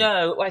Daisy.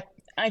 No,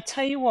 I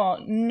tell you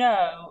what,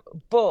 no.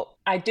 But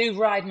I do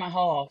ride my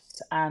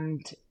horse,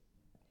 and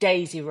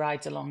Daisy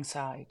rides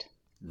alongside.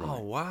 Right.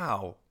 Oh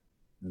wow!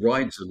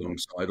 Rides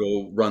alongside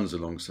or runs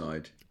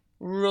alongside?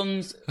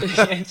 Runs.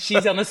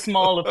 She's on a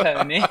smaller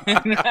pony.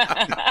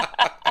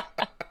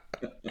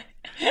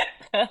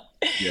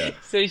 Yeah.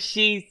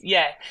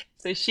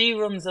 So she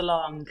runs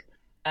along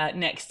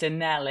next to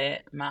Nellie,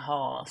 my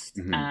horse,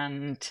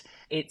 and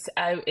it's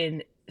out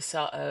in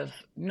sort of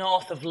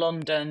north of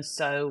London.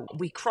 So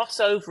we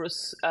cross over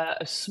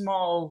a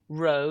small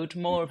road,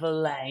 more of a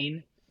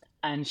lane,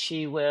 and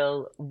she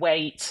will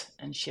wait,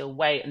 and she'll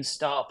wait and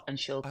stop, and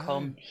she'll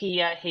come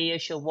here,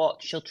 she'll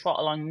watch, she'll trot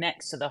along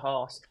next to the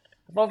horse.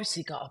 I've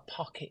obviously got a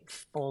pocket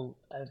full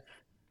of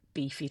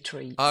beefy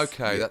treats.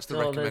 Okay, that's the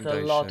recommendation.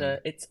 There's a lot of,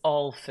 it's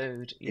all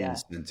food,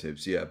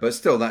 incentives, but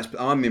still,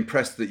 I'm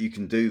impressed that you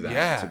can do that.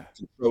 Yeah.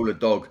 To control a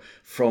dog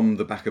from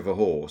the back of a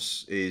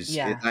horse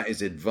that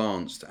is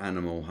advanced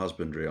animal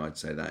husbandry. I'd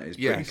say that is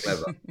pretty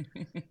clever.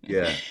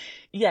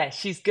 Yeah,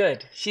 she's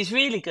good. She's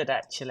really good,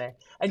 actually.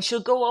 And she'll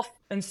go off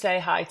and say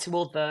hi to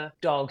other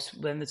dogs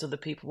when there's other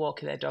people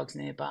walking their dogs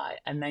nearby.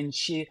 And then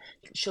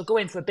she'll go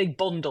in for a big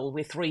bundle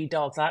with 3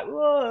 dogs, like,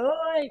 whoa,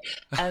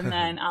 and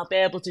then I'll be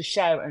able to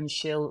shout and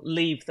she'll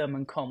leave them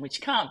and come, which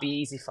can't be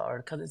easy for her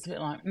because it's a bit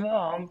like,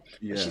 Mom.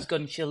 But she's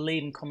good and she'll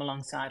leave and come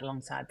alongside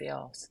the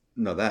horse.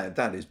 No,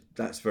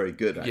 that's very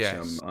good. Actually,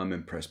 yes. I'm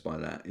impressed by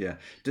that. Yeah,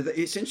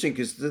 it's interesting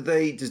because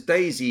does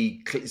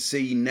Daisy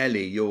see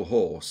Nellie, your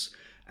horse,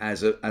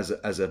 as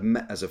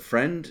a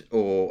friend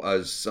or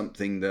as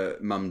something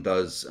that Mum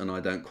does and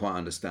I don't quite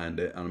understand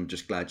it, and I'm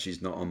just glad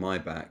she's not on my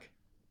back?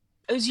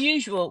 As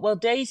usual, well,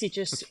 Daisy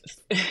just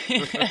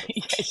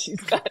she's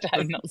glad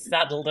I've not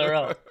saddled her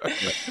up.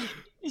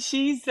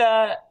 She's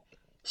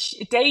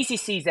Daisy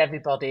sees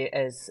everybody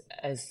as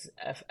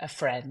a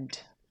friend,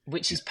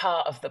 which is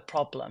part of the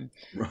problem.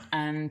 Right.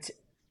 And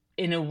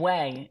in a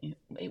way,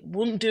 it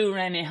wouldn't do her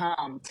any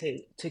harm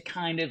to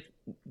kind of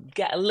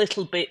get a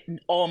little bit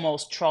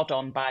almost trod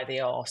on by the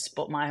horse,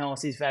 but my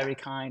horse is very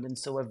kind and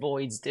so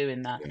avoids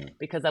doing that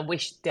because I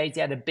wish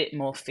Daisy had a bit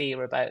more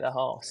fear about the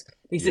horse.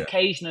 Because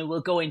occasionally we'll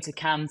go into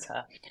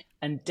canter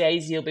and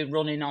Daisy will be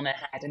running on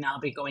ahead and I'll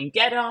be going,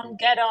 get on,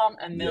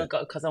 and they'll go,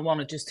 because I want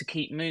her just to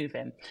keep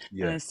moving.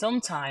 And then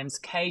sometimes,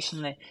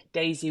 occasionally,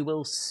 Daisy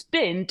will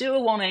spin, do a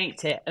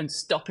 180 and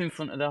stop in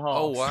front of the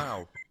horse. Oh,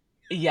 wow.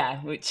 Yeah,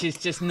 which is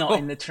just not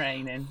in the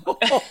training.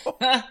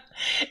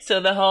 So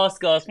the horse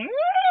goes,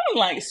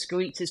 like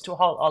screeches to a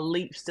halt or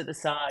leaps to the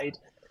side.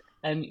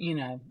 And,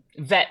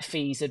 vet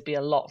fees would be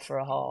a lot for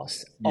a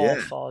horse or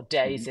for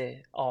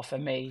Daisy or for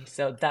me.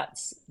 So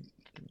that's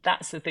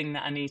the thing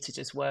that I need to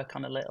just work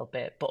on a little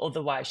bit. But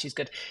otherwise, she's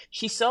good.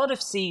 She sort of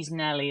sees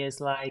Nellie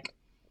as like,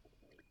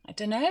 I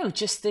don't know,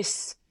 just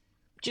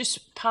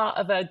part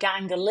of her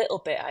gang a little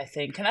bit, I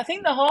think. And I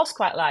think the horse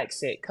quite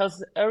likes it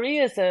because her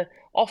ears are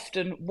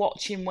often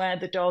watching where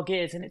the dog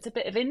is and it's a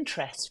bit of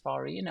interest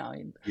for her,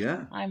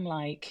 Yeah. I'm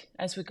like,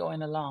 as we're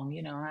going along,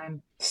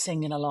 I'm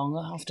singing along.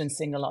 I often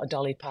sing a lot of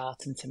Dolly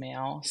Parton to my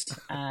horse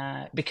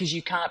because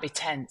you can't be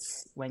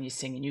tense when you're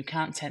singing. You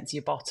can't tense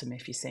your bottom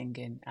if you're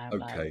singing out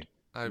loud. Right.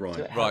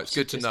 So Right, it's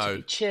good to know.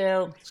 To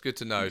chill. It's good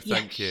to know.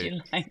 Thank you.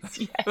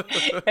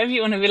 If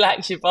you want to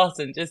relax your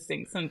bottom, just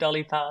sing some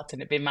Dolly Parton.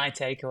 It'd be my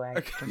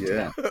takeaway.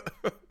 Yeah.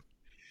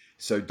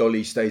 So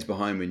Dolly stays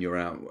behind when you're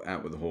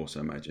out with the horse, I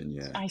imagine.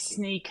 Yeah. I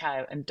sneak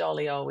out, and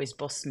Dolly always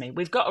busts me.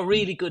 We've got a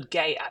really good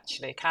gate,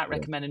 actually. I can't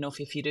recommend enough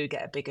if you do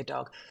get a bigger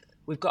dog.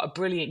 We've got a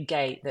brilliant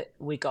gate that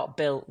we got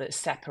built that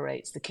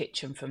separates the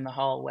kitchen from the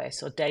hallway.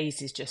 So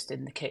Daisy's just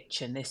in the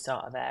kitchen, this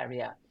sort of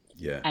area.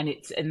 Yeah. And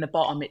it's in the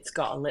bottom, it's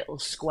got a little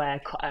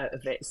square cut out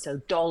of it.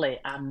 So Dolly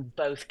and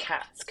both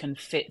cats can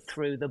fit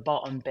through the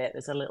bottom bit.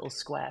 There's a little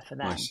square for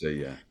them. I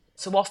see, yeah.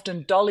 So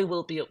often Dolly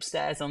will be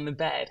upstairs on the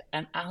bed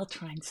and I'll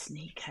try and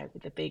sneak out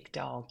with the big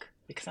dog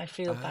because I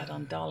feel bad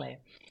on Dolly.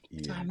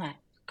 Yeah. So I'm like,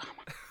 come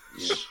on.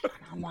 Yeah.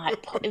 I'm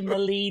like putting the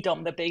lead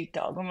on the big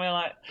dog and we're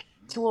like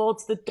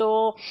towards the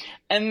door.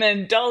 And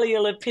then Dolly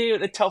will appear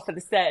at the top of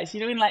the stairs.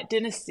 In like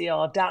Dynasty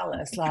or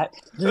Dallas, like,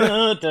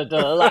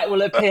 like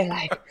will appear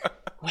like,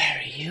 where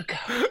are you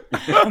going?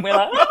 And we're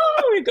like,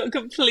 oh, we got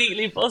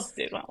completely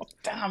busted. Like, oh,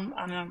 damn.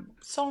 And I'm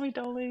sorry,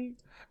 Dolly.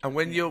 And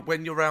when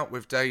you're out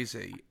with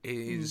Daisy,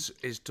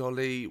 is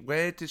Dolly,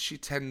 where does she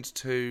tend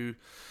to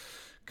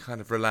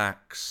kind of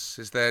relax?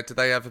 Do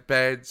they have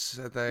beds?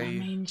 Are they? I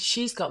mean,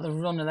 she's got the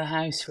run of the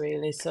house,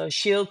 really, so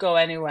she'll go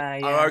anywhere.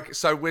 Yeah. Oh, okay.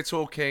 So we're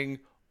talking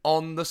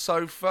on the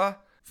sofa,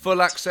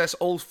 full access,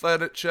 all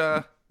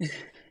furniture.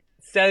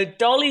 So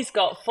Dolly's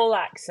got full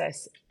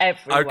access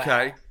everywhere.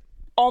 Okay.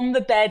 On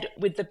the bed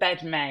with the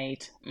bed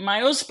made. My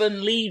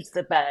husband leaves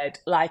the bed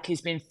like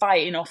he's been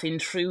fighting off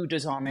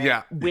intruders on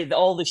it, with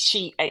all the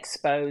sheet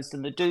exposed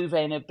and the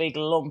duvet in a big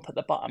lump at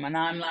the bottom. And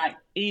I'm like,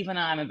 even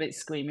I'm a bit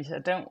squeamish.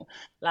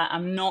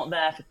 I'm not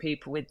there for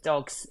people with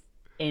dogs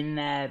in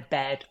their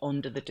bed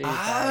under the duvet.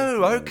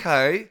 Oh,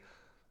 okay.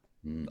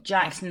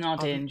 Jack's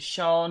nodding.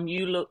 Sean,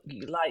 you look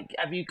like,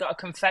 have you got a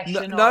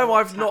confession? No,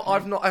 I've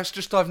not. It's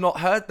just I've not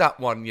heard that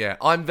one yet.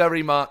 I'm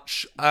very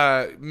much.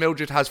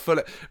 Mildred has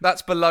full.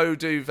 That's below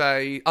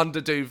duvet,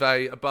 under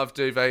duvet, above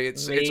duvet.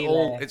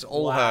 It's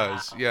all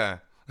hers. Yeah.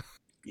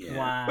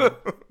 Wow.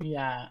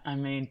 Yeah. I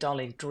mean,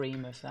 Dolly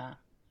dream of that.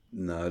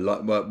 No,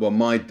 well,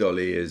 my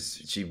Dolly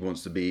she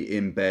wants to be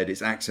in bed.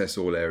 It's access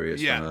all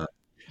areas for her.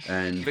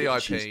 And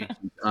VIP. She's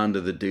under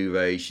the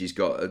duvet. She's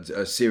got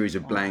a series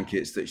of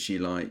blankets that she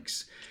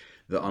likes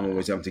that I'm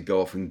always having to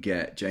go off and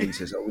get. Jane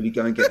says, "Oh, will you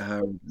go and get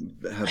her?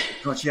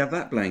 Can't she have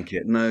that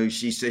blanket?" No,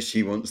 she says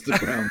she wants the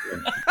brown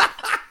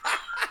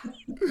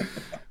one.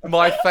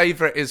 My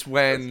favourite is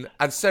when,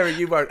 and Sarah,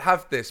 you won't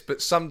have this,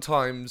 but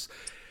sometimes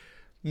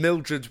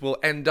Mildred will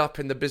end up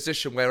in the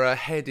position where her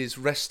head is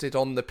rested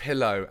on the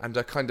pillow and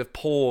her kind of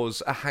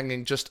paws are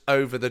hanging just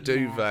over the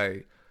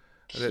duvet.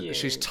 Cute.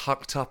 She's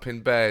tucked up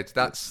in bed.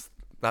 That's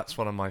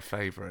one of my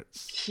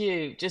favourites.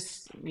 Cute.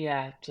 Just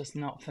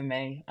not for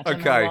me. I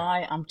don't know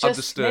why. I'm just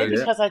understood.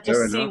 Maybe because I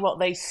just see what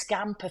they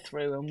scamper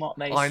through and what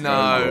they see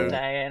all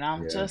day, and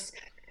I'm just.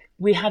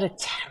 We had a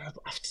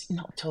terrible. I've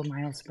not told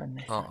my husband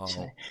this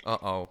actually.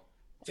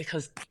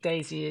 Because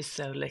Daisy is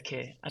so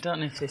licky. I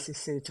don't know if this is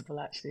suitable,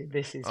 actually.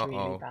 This is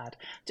really bad.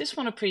 Just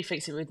want to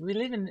prefix it with, we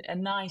live in a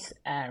nice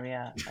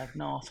area of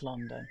North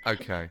London.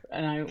 Okay.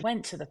 And I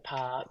went to the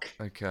park.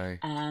 Okay.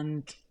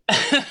 And,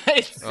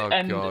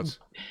 God.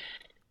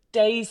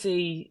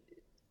 Daisy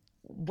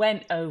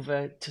went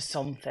over to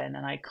something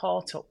and I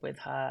caught up with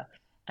her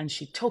and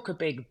she took a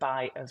big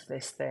bite of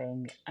this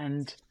thing.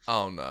 And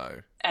oh,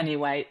 no.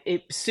 Anyway,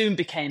 it soon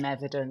became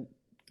evident.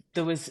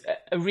 There was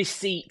a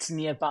receipt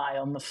nearby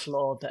on the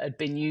floor that had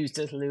been used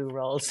as loo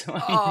roll, so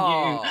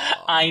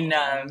I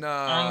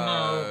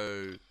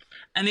know.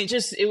 And it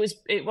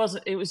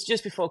was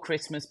just before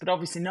Christmas, but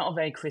obviously not a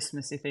very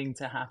Christmassy thing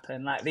to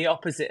happen, like the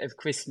opposite of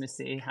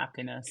Christmassy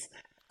happiness.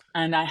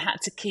 And I had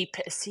to keep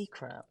it a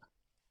secret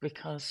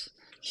because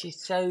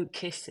she's so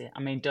kissy.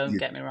 I mean, don't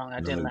get me wrong, I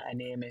didn't let her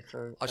near me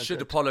for. I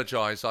should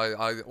apologise.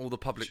 All the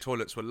public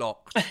toilets were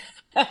locked.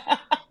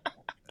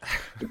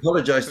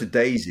 Apologise to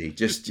Daisy.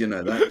 Just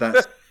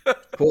that's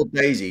poor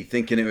Daisy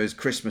thinking it was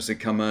Christmas had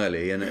come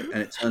early, and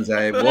it turns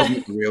out it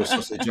wasn't the real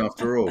sausage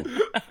after all.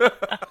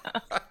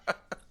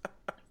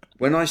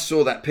 When I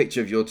saw that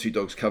picture of your two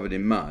dogs covered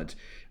in mud,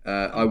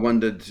 I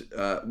wondered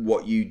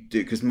what you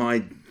do, because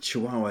my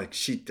Chihuahua,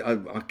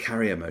 I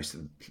carry her most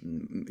of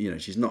the,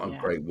 she's not a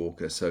great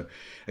walker, so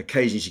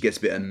occasionally she gets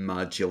a bit of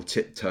mud, she'll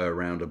tiptoe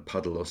around a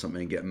puddle or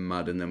something and get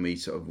mud, and then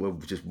we'll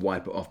just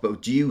wipe it off.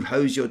 But do you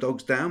hose your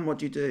dogs down? What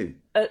do you do?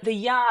 At the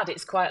yard,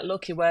 it's quite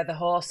lucky where the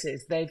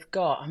horses, they've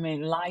got,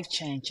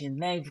 life-changing,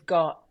 they've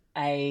got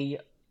a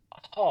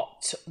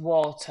hot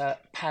water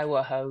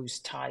power hose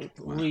type,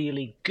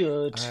 really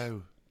good.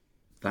 Oh.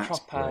 That's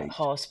proper great.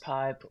 horse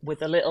pipe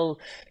with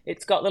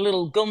it's got the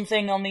little gun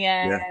thing on the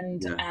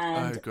end,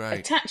 and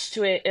attached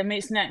to it,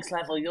 it's next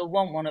level. You'll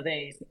want one of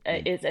these.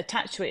 It's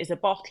attached to it is a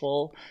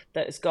bottle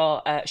that's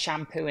got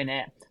shampoo in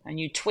it, and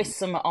you twist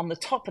them on the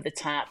top of the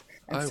tap,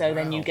 and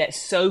then you get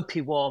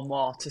soapy warm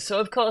water. So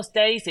of course,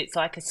 Daisy, it's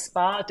like a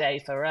spa day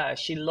for her.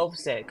 She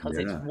loves it because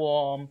it's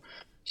warm.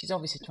 She's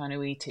obviously trying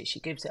to eat it. She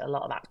gives it a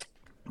lot of that.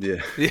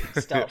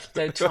 Stuff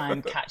to try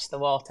and catch the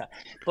water,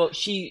 but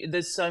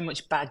there's so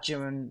much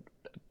badger and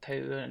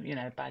poo,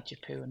 and badger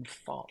poo and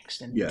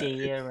fox and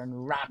deer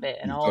and rabbit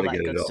and all that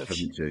good stuff.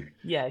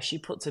 Yeah, she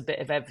puts a bit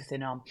of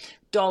everything on.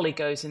 Dolly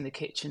goes in the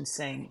kitchen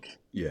sink.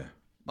 Yeah.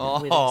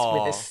 With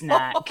a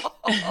snack.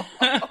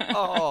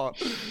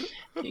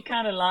 She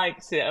kind of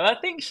likes it. I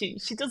think she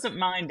doesn't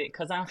mind it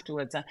because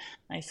afterwards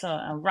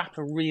I wrap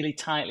her really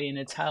tightly in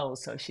a towel,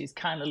 so she's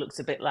kind of looks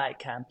a bit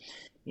like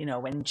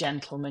when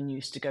gentlemen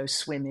used to go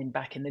swimming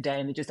back in the day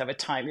and they just have a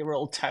tightly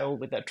rolled towel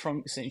with their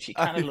trunks in. She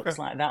kind of looks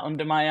like that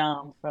under my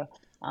arm for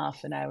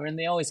half an hour, and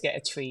they always get a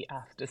treat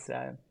after,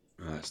 so.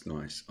 That's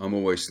nice. I'm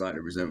always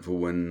slightly resentful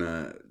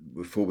when,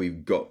 before we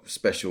got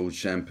special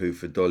shampoo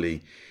for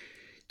Dolly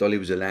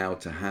was allowed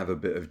to have a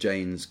bit of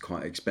Jane's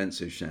quite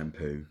expensive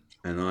shampoo,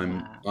 and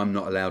I'm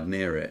not allowed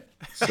near it.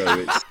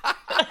 So it's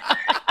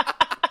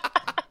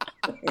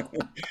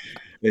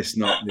it's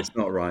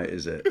not right,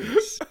 is it?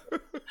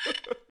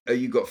 Have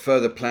you got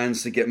further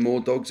plans to get more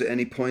dogs at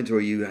any point, or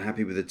are you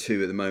happy with the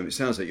two at the moment? It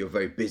sounds like you're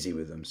very busy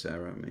with them,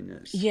 Sarah.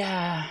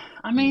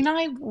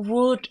 I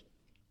would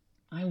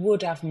I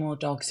would have more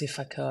dogs if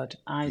I could.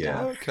 I'd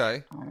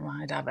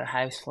have a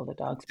house full of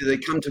dogs. Do they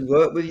come to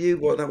work with you?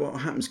 What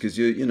happens? Because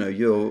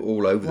you're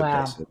all over the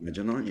place, I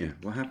imagine, aren't you?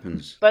 What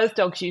happens? Both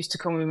dogs used to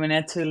come with me when I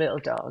had 2 little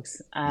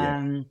dogs.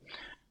 And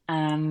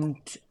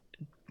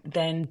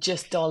then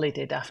just Dolly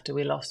did after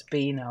we lost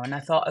Beano. And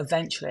I thought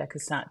eventually I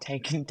could start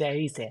taking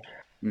Daisy.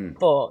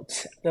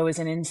 But there was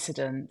an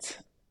incident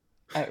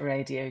at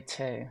Radio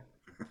 2.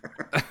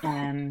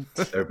 And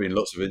there have been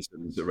lots of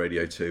incidents at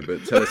Radio 2,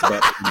 but tell us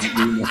about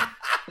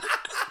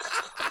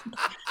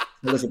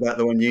tell us about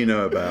the one you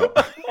know about.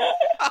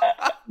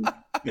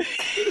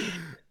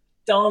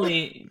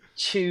 Dolly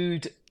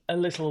chewed a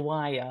little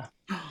wire.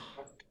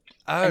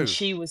 And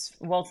she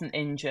wasn't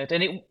injured,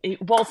 and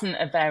it wasn't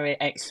a very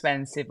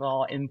expensive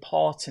or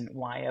important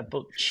wire,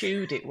 but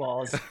chewed it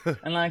was.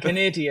 And like an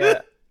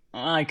idiot,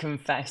 I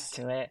confessed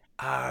to it.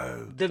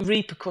 The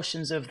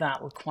repercussions of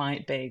that were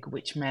quite big,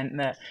 which meant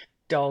that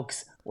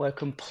dogs were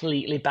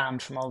completely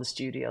banned from all the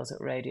studios at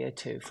Radio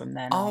 2 from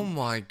then on. Oh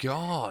my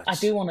God. I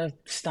do want to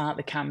start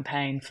the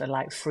campaign for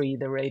like free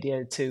the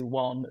Radio 2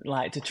 one,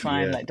 like to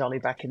try and let Dolly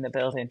back in the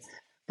building.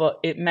 But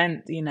it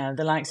meant,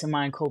 the likes of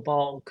Michael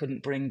Ball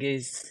couldn't bring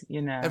his,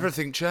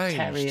 everything changed.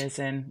 Terriers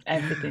in.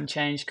 Everything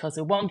changed because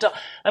of one dog.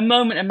 A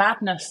moment of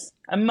madness.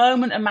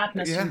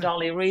 From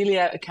Dolly, really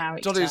out of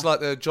character. Dolly's like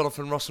the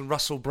Jonathan Ross and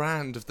Russell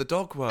Brand of the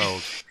dog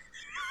world.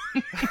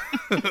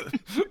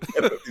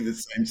 Never in the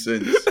same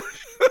sense.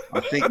 I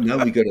think we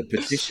got to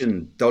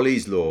petition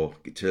Dolly's law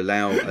to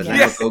allow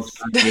dogs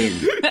back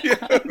in.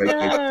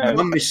 No.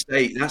 One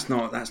mistake, that's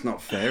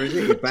not fair, is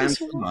it? You're banned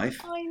for life.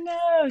 I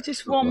know,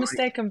 just one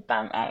mistake and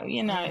bam out.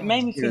 It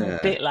made me feel a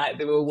bit like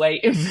they were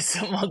waiting for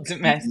someone to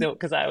mess up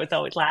because I was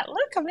always like,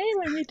 look, I'm here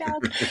with my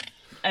dog.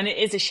 And it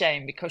is a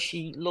shame because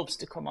she loves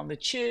to come on the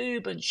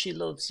tube and she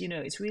loves,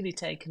 it's really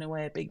taken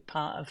away a big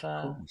part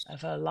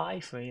of her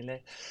life,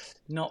 really,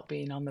 not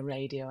being on the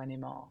radio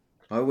anymore.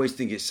 I always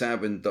think it's sad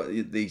when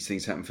these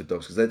things happen for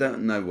dogs because they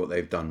don't know what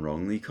they've done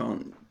wrong. You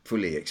can't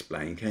fully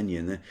explain, can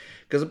you?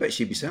 Because I bet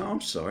she'd be saying, I'm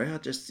sorry, I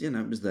just,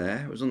 it was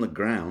there. It was on the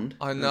ground.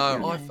 I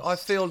know. I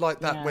feel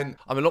like that when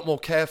I'm a lot more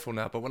careful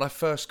now, but when I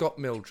first got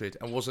Mildred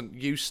and wasn't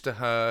used to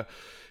her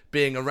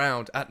being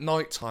around at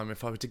night time,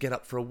 if I were to get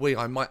up for a wee,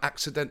 I might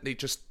accidentally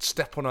just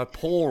step on her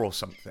paw or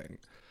something.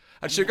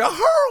 And she'd go,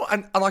 oh!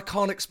 And I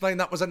can't explain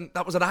that was an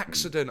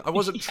accident. I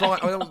wasn't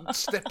trying. I wasn't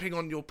stepping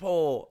on your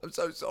paw. I'm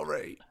so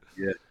sorry.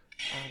 Yeah.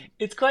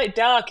 It's quite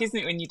dark, isn't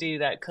it, when you do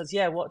that? Because,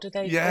 what do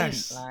they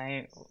yes. think?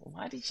 Like,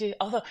 why did you...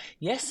 Although,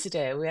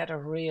 yesterday we had a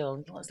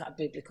real... What's that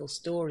biblical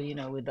story,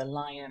 with the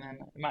lion?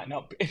 And it might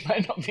not be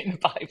in the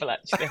Bible,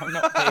 actually. I'm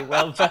not very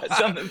well versed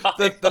on the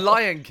Bible. The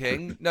Lion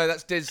King? No,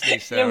 that's Disney,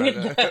 Sarah.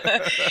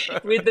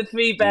 With the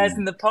 3 bears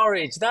and the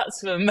porridge.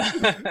 That's from...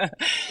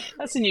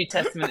 that's a New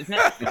Testament, isn't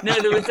it? No,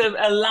 there was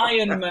a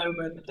lion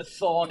moment, the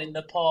thorn in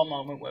the paw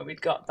moment, where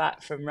we'd got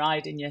back from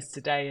riding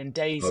yesterday and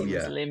Daisy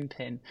was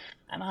limping.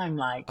 And I'm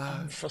like,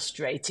 I'm a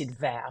frustrated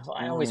vet.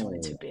 I always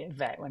wanted to be a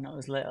vet when I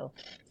was little.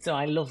 So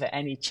I love it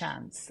any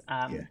chance.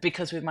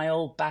 Because with my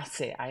old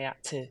Basset, I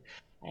had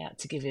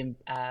to give him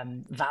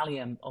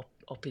Valium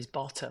up his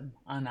bottom.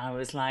 And I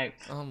was like,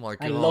 oh my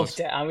God. I loved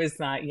it. I was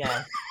like,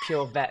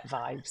 pure vet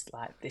vibes.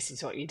 Like, this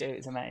is what you do.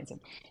 It's amazing.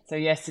 So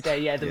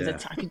yesterday, there was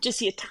I could just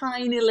see a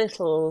tiny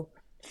little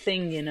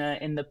thing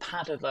in the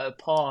pad of her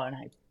paw. And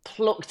I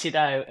plucked it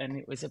out, and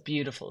it was a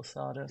beautiful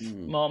sort of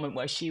moment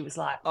where she was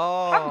like,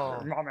 "Oh,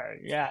 mommy,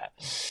 yeah,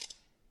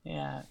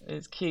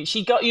 it's cute."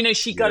 She got,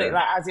 it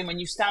like as in when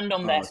you stand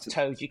on their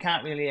toes, you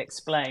can't really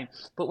explain,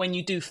 but when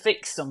you do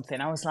fix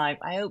something, I was like,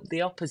 I hope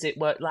the opposite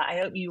worked. Like, I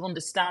hope you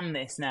understand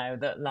this now.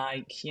 That,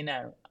 like,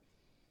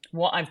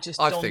 what I've just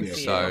done for you. I think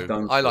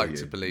so. I like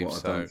to believe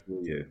so.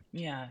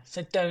 Yeah.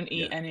 So don't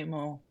eat any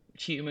more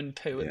human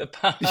poo at the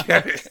park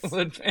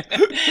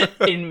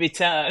in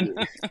return.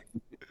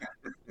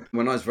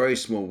 When I was very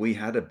small, we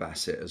had a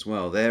Basset as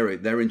well. They're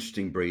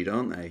interesting breed,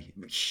 aren't they?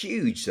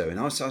 Huge though, and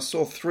I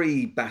saw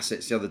 3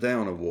 Bassets the other day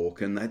on a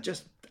walk, and they're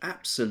just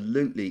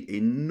absolutely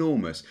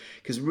enormous.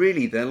 Because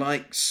really, they're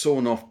like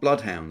sawn-off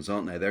bloodhounds,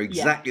 aren't they? They're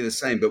exactly the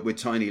same, but with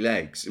tiny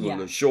legs. Well,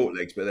 they're short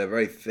legs, but they're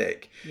very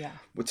thick. Yeah.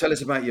 Well, tell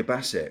us about your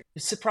Basset.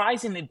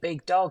 Surprisingly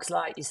big dogs,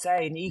 like you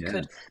say,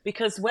 and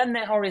because when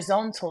they're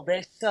horizontal,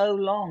 they're so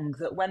long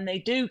that when they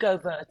do go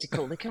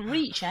vertical, they can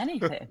reach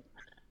anything.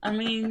 I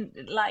mean,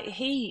 like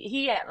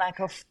he ate like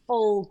a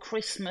full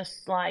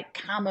Christmas like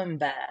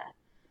camembert.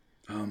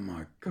 Oh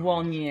my God!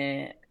 One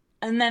year,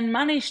 and then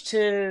managed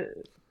to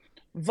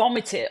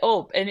vomit it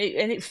up, and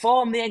it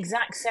formed the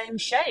exact same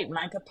shape,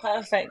 like a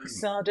perfect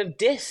sort of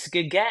disc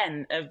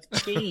again of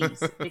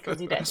cheese because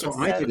he'd ate That's what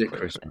I did at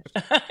Christmas.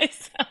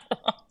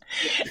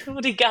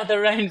 Everybody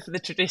gather around for the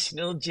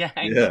traditional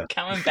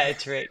camembert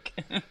trick.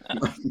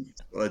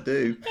 Well, I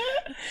do.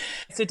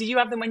 So, did you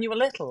have them when you were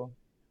little?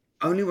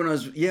 Only when I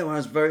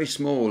was very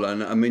small,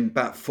 and I mean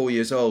about 4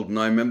 years old, and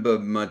I remember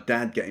my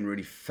dad getting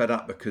really fed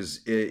up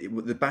because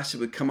the Basset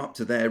would come up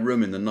to their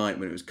room in the night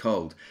when it was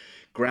cold,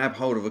 grab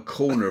hold of a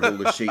corner of all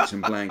the sheets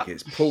and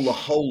blankets, pull the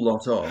whole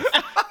lot off,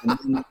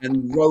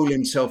 and roll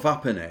himself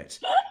up in it,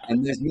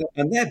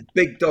 and they're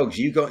big dogs.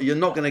 You're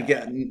not going to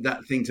get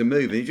that thing to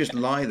move. And you just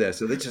lie there.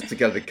 So they just to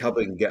go to the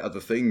cupboard and get other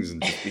things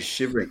and just be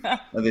shivering.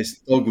 And this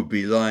dog would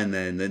be lying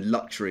there in the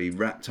luxury,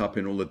 wrapped up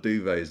in all the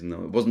duvets, and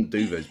it wasn't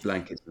duvets,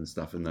 blankets and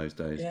stuff in those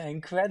days. Yeah,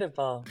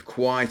 incredible.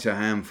 Quite a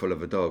handful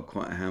of a dog.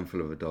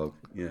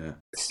 Yeah.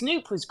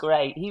 Snoop was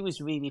great. He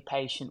was really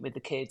patient with the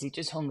kids. He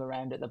just hung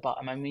around at the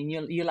bottom. I mean,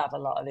 you'll have a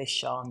lot of this,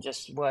 Sean,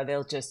 just where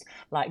they'll just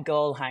like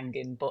goal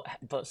hanging,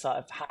 but sort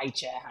of high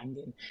chair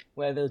hanging,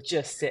 where they'll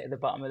just sit at the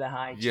bottom of the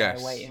high chair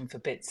waiting for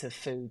bits of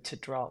food to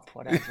drop,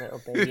 whatever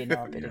it'll be, a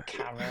bit of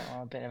carrot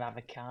or a bit of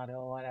avocado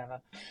or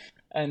whatever.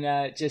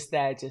 And just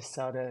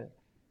sort of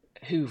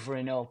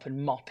hoovering up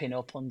and mopping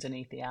up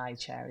underneath the high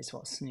chair is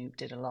what Snoop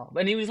did a lot.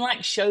 But he was like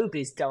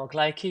showbiz dog,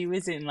 like he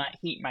was in like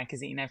Heat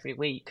magazine every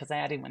week, because I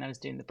had him when I was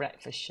doing the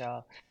breakfast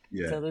show.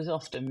 Yeah. So there's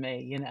often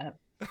me,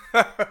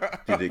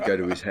 Did it go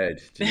to his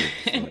head?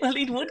 Well,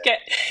 he would get...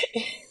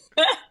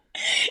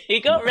 He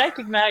got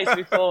recognised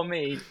before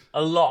me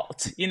a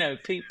lot.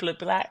 People would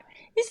be like,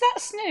 "Is that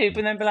Snoop?"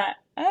 And then be like,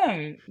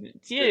 "Oh,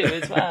 it's you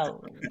as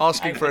well."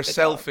 Asking for a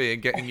selfie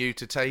and getting you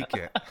to take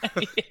it.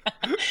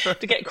 Yeah.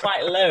 To get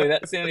quite low,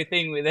 that's the only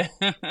thing with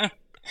a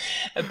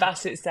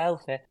Basset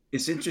selfie.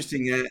 It's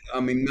interesting. I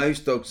mean,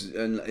 most dogs,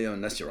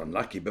 unless you're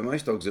unlucky, but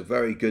most dogs are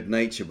very good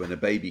natured when a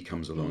baby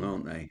comes along,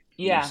 aren't they?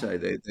 Yeah. So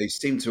they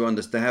seem to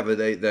understand.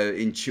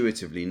 They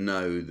intuitively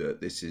know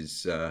that this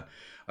is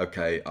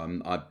okay.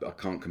 I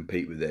can't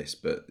compete with this,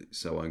 but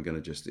so I'm going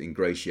to just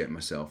ingratiate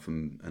myself,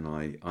 and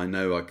I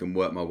know I can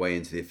work my way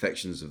into the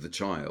affections of the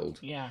child.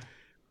 Yeah.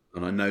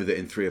 And I know that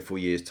in 3 or 4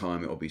 years'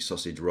 time, it'll be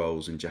sausage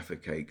rolls and Jaffa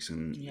cakes,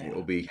 and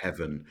it'll be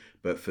heaven.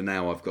 But for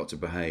now, I've got to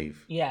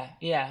behave. Yeah,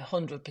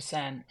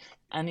 100%.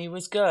 And he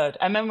was good.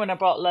 I remember when I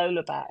brought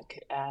Lola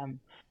back,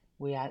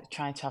 we had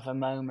tried to have a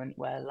moment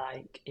where,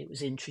 like, it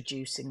was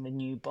introducing the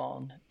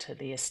newborn to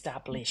the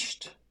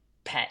established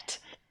pet.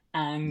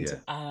 And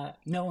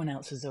no one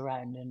else was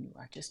around, and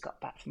I just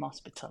got back from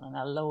hospital, and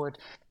I lowered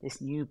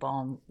this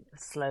newborn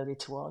slowly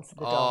towards the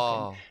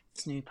dog, and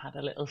Snoop had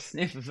a little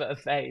sniff of her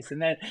face,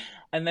 and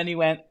then he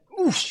went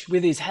whoosh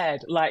with his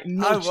head, like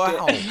nudged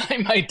it,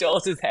 like my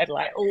daughter's head,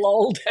 like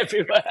lolled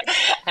everywhere,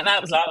 and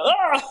I was like,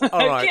 "Oh,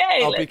 all right,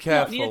 okay, I'll be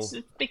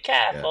careful. Be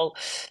careful,"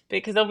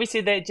 because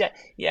obviously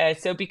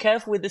so be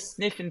careful with the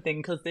sniffing thing,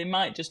 because they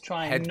might just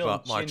try and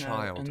nudge my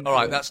child. All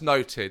right, that's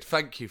noted.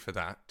 Thank you for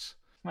that.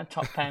 My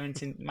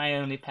my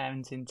only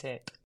parenting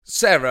tip.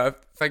 Sarah,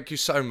 thank you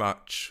so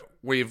much.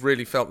 We've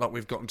really felt like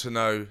we've gotten to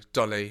know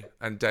Dolly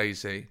and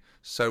Daisy,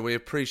 so we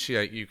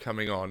appreciate you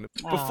coming on.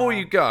 Before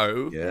you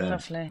go,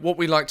 lovely. What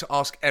we like to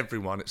ask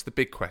everyone, it's the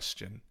big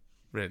question,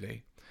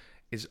 really,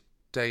 is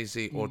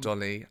Daisy or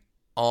Dolly,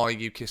 are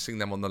you kissing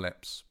them on the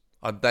lips?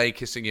 Are they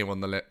kissing you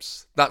on the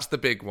lips? That's the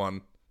big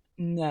one.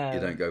 No. You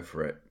don't go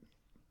for it.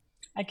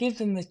 I give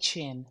them the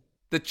chin.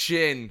 The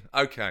chin,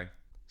 okay.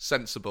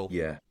 Sensible.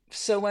 Yeah.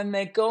 So when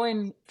they're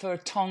going for a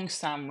tongue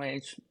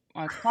sandwich,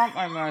 I clamp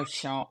my mouth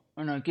shut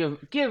and I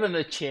give them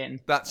the chin.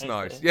 That's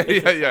nice.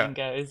 Yeah.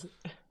 Goes.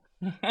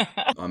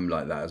 I'm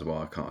like that as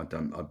well.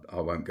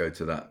 I won't go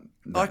to that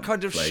I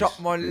kind of place.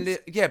 shut my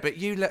lip. Yeah, but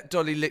you let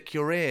Dolly lick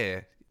your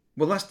ear.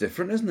 Well, that's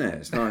different, isn't it?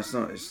 It's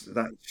not. It's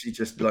that she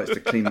just likes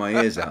to clean my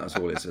ears out. That's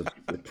all. It's a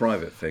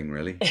private thing,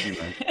 really.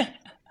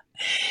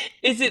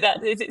 Is it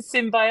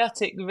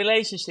symbiotic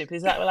relationship?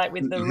 Is that like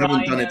with the rhino? I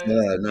haven't done it to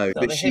her, no.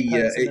 But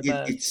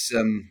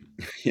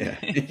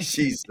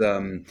she's.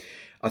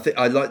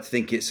 I like to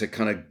think it's a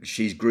kind of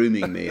she's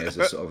grooming me as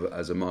a sort of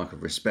as a mark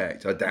of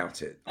respect. I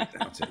doubt it.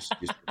 She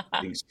just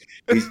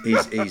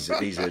thinks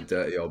he's a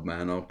dirty old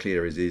man. I'll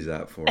clear his ears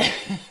out for him.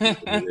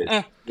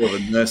 More of a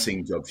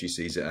nursing job she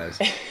sees it as.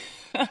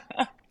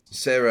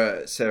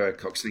 Sara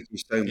Cox, thank you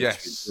so much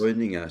for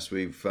joining us.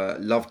 We've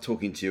loved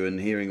talking to you and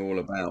hearing all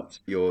about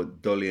your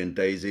Dolly and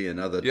Daisy and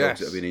other dogs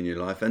that have been in your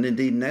life. And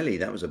indeed Nelly,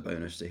 that was a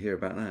bonus to hear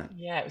about that.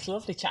 Yeah, it was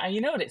lovely chat.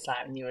 You know what it's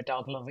like when you're a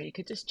dog lover. You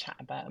could just chat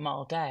about them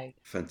all day.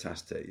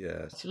 Fantastic,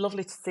 yeah. It's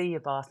lovely to see you,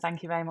 boss.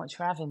 Thank you very much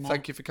for having me.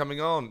 Thank you for coming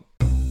on.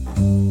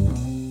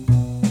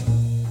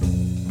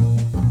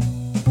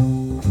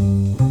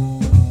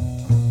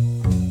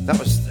 That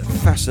was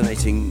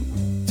fascinating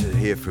to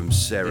hear from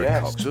Sara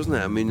Cox, wasn't it?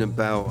 I mean,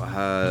 about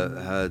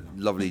her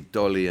lovely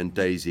Dolly and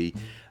Daisy.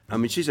 I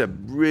mean, she's a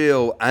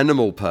real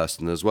animal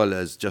person as well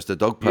as just a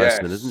dog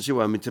person, isn't she?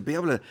 Well, I mean, to be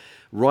able to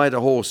ride a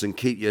horse and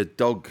keep your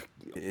dog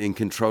in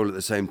control at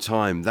the same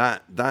time,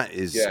 that's like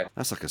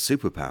a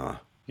superpower.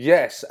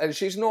 Yes, and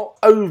she's not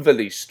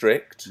overly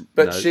strict,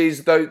 but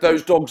she's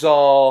those dogs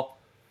are.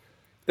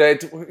 They're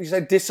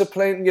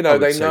disciplined, they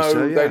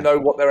know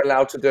what they're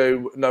allowed to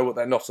do, know what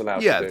they're not allowed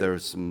to do. Yeah, there are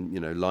some,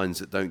 lines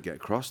that don't get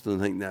crossed,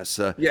 and I think that's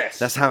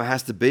how it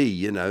has to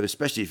be,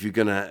 especially if you're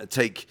going to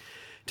take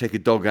a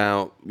dog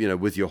out,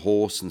 with your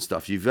horse and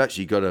stuff. You've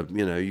actually got to,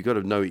 you've got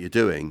to know what you're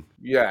doing.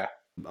 Yeah.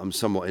 I'm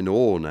somewhat in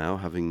awe now,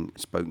 having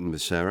spoken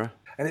with Sara.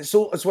 And it's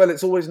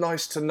always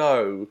nice to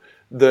know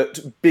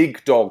that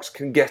big dogs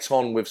can get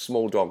on with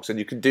small dogs, and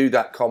you can do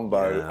that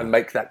combo and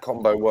make that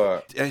combo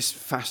work. It's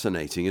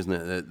fascinating, isn't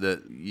it?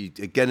 That you,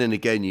 again and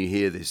again you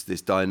hear this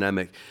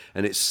dynamic,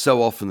 and it's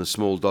so often the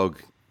small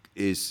dog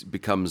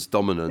becomes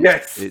dominant.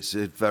 Yes. It's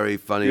a very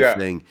funny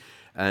thing.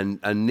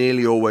 And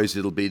nearly always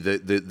it'll be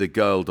the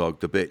girl dog,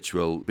 the bitch,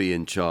 will be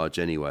in charge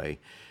anyway.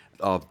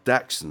 Our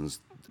Dachshunds,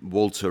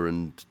 Walter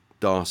and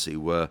Darcy,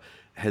 were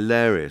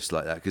hilarious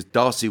like that, because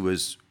Darcy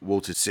was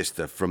Walter's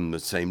sister from the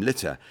same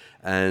litter,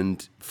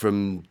 and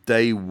from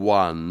day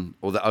one,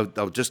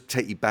 I'll just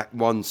take you back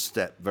one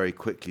step very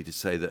quickly to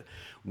say that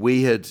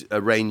we had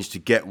arranged to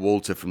get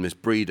Walter from this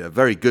breeder, a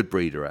very good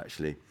breeder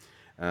actually,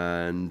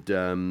 and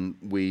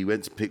we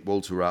went to pick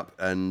Walter up,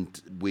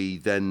 and we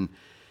then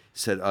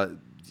said,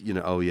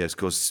 oh yes, of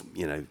course,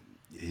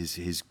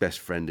 his best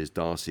friend is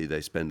Darcy.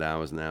 They spend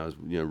hours and hours,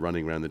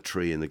 running around the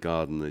tree in the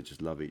garden. They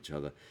just love each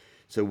other.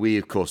 So we,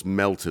 of course,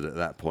 melted at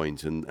that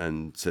point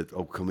and said,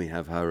 "Oh, can we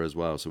have her as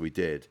well?" So we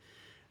did.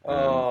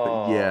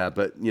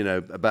 But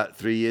about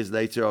 3 years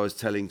later, I was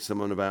telling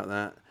someone about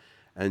that,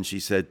 and she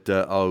said,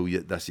 "Oh,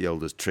 yeah, that's the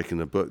oldest trick in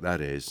the book. That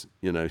is,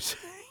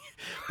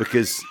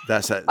 because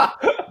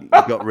you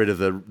got rid of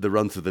the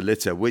runt of the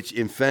litter, which,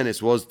 in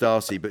fairness, was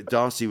Darcy. But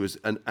Darcy was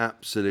an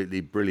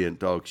absolutely brilliant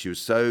dog. She was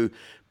so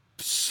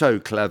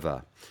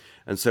clever."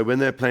 And so when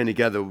they're playing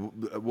together,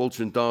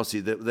 Walter and Darcy,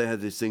 they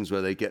had these things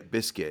where they get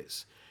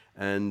biscuits.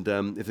 And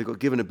if they got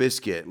given a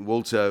biscuit,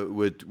 Walter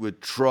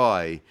would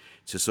try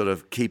to sort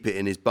of keep it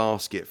in his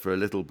basket for a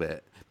little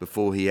bit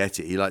before he ate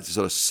it. He liked to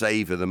sort of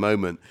savor the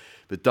moment.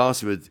 But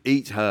Darcy would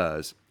eat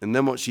hers. And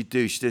then what she'd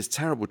do, she did this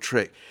terrible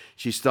trick.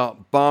 She'd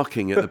start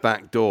barking at the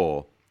back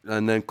door.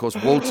 And then, of course,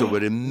 Walter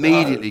would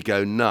immediately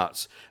go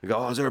nuts and go,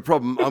 "Oh, is there a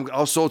problem?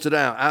 I'll sort it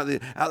out.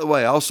 Out the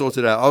way, I'll sort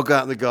it out. I'll go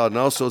out in the garden,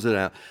 I'll sort it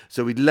out."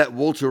 So we'd let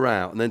Walter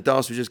out, and then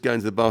Darcy would just go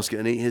into the basket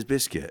and eat his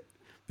biscuit.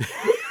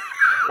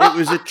 It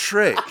was a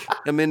trick.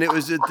 I mean, it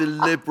was a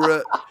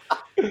deliberate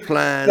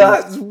plan.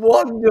 That's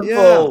wonderful.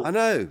 Yeah, I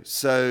know.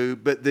 It's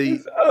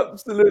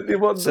absolutely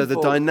wonderful. So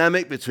the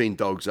dynamic between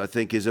dogs, I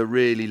think, is a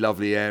really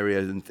lovely area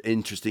and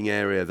interesting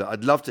area that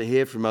I'd love to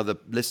hear from other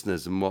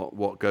listeners, and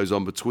what goes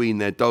on between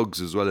their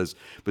dogs as well as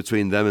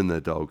between them and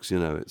their dogs.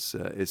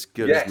 It's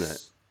good, isn't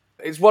it?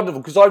 It's wonderful,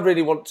 because I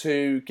really want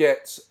to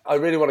get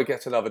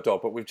another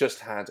dog, but we've just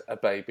had a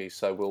baby,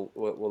 so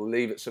we'll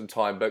leave it some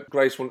time. But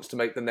Grace wants to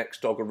make the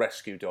next dog a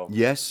rescue dog.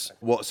 Yes.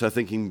 What's her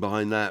thinking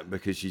behind that?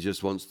 Because she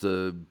just wants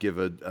to give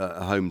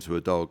a home to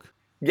a dog.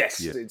 Yes,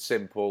 It's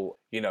simple.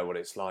 You know what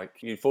it's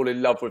like. You fall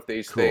in love with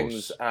these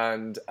things,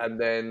 and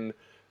then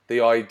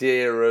the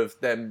idea of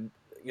them,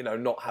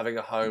 not having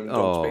a home,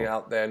 dogs being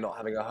out there, not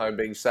having a home,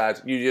 being sad.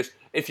 You just,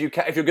 if you're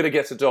going to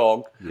get a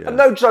dog, and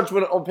no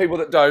judgment on people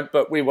that don't,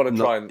 but we want to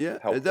try and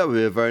help. That would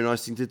be a very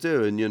nice thing to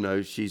do.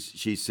 And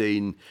she's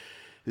seen,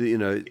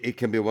 it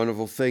can be a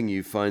wonderful thing.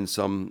 You find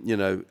some,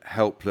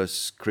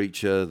 helpless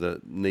creature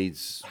that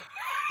needs.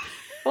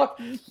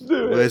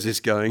 Where's this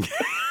going?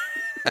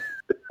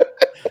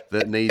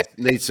 That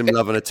needs some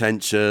love and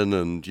attention,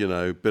 and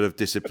a bit of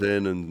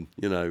discipline, and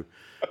a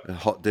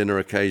hot dinner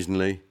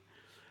occasionally.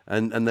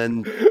 And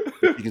then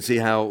you can see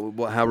how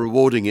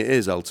rewarding it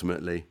is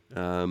ultimately.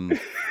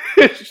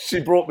 She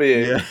brought me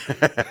in.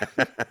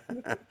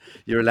 Yeah.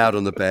 You're allowed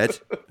on the bed,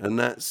 and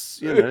that's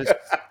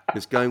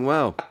it's going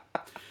well.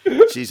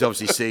 She's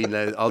obviously seen.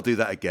 I'll do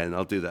that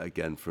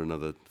again for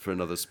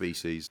another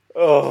species.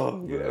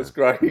 Oh, yeah. That's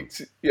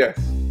great. Yes.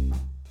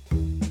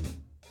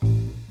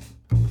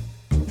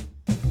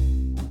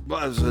 Well,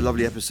 that was a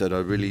lovely episode.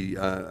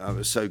 I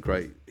was so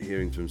great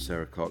hearing from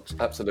Sara Cox.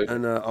 Absolutely.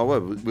 And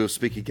we'll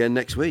speak again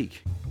next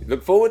week.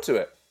 Look forward to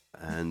it.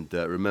 And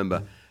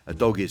remember, a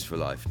dog is for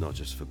life, not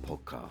just for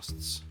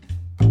podcasts.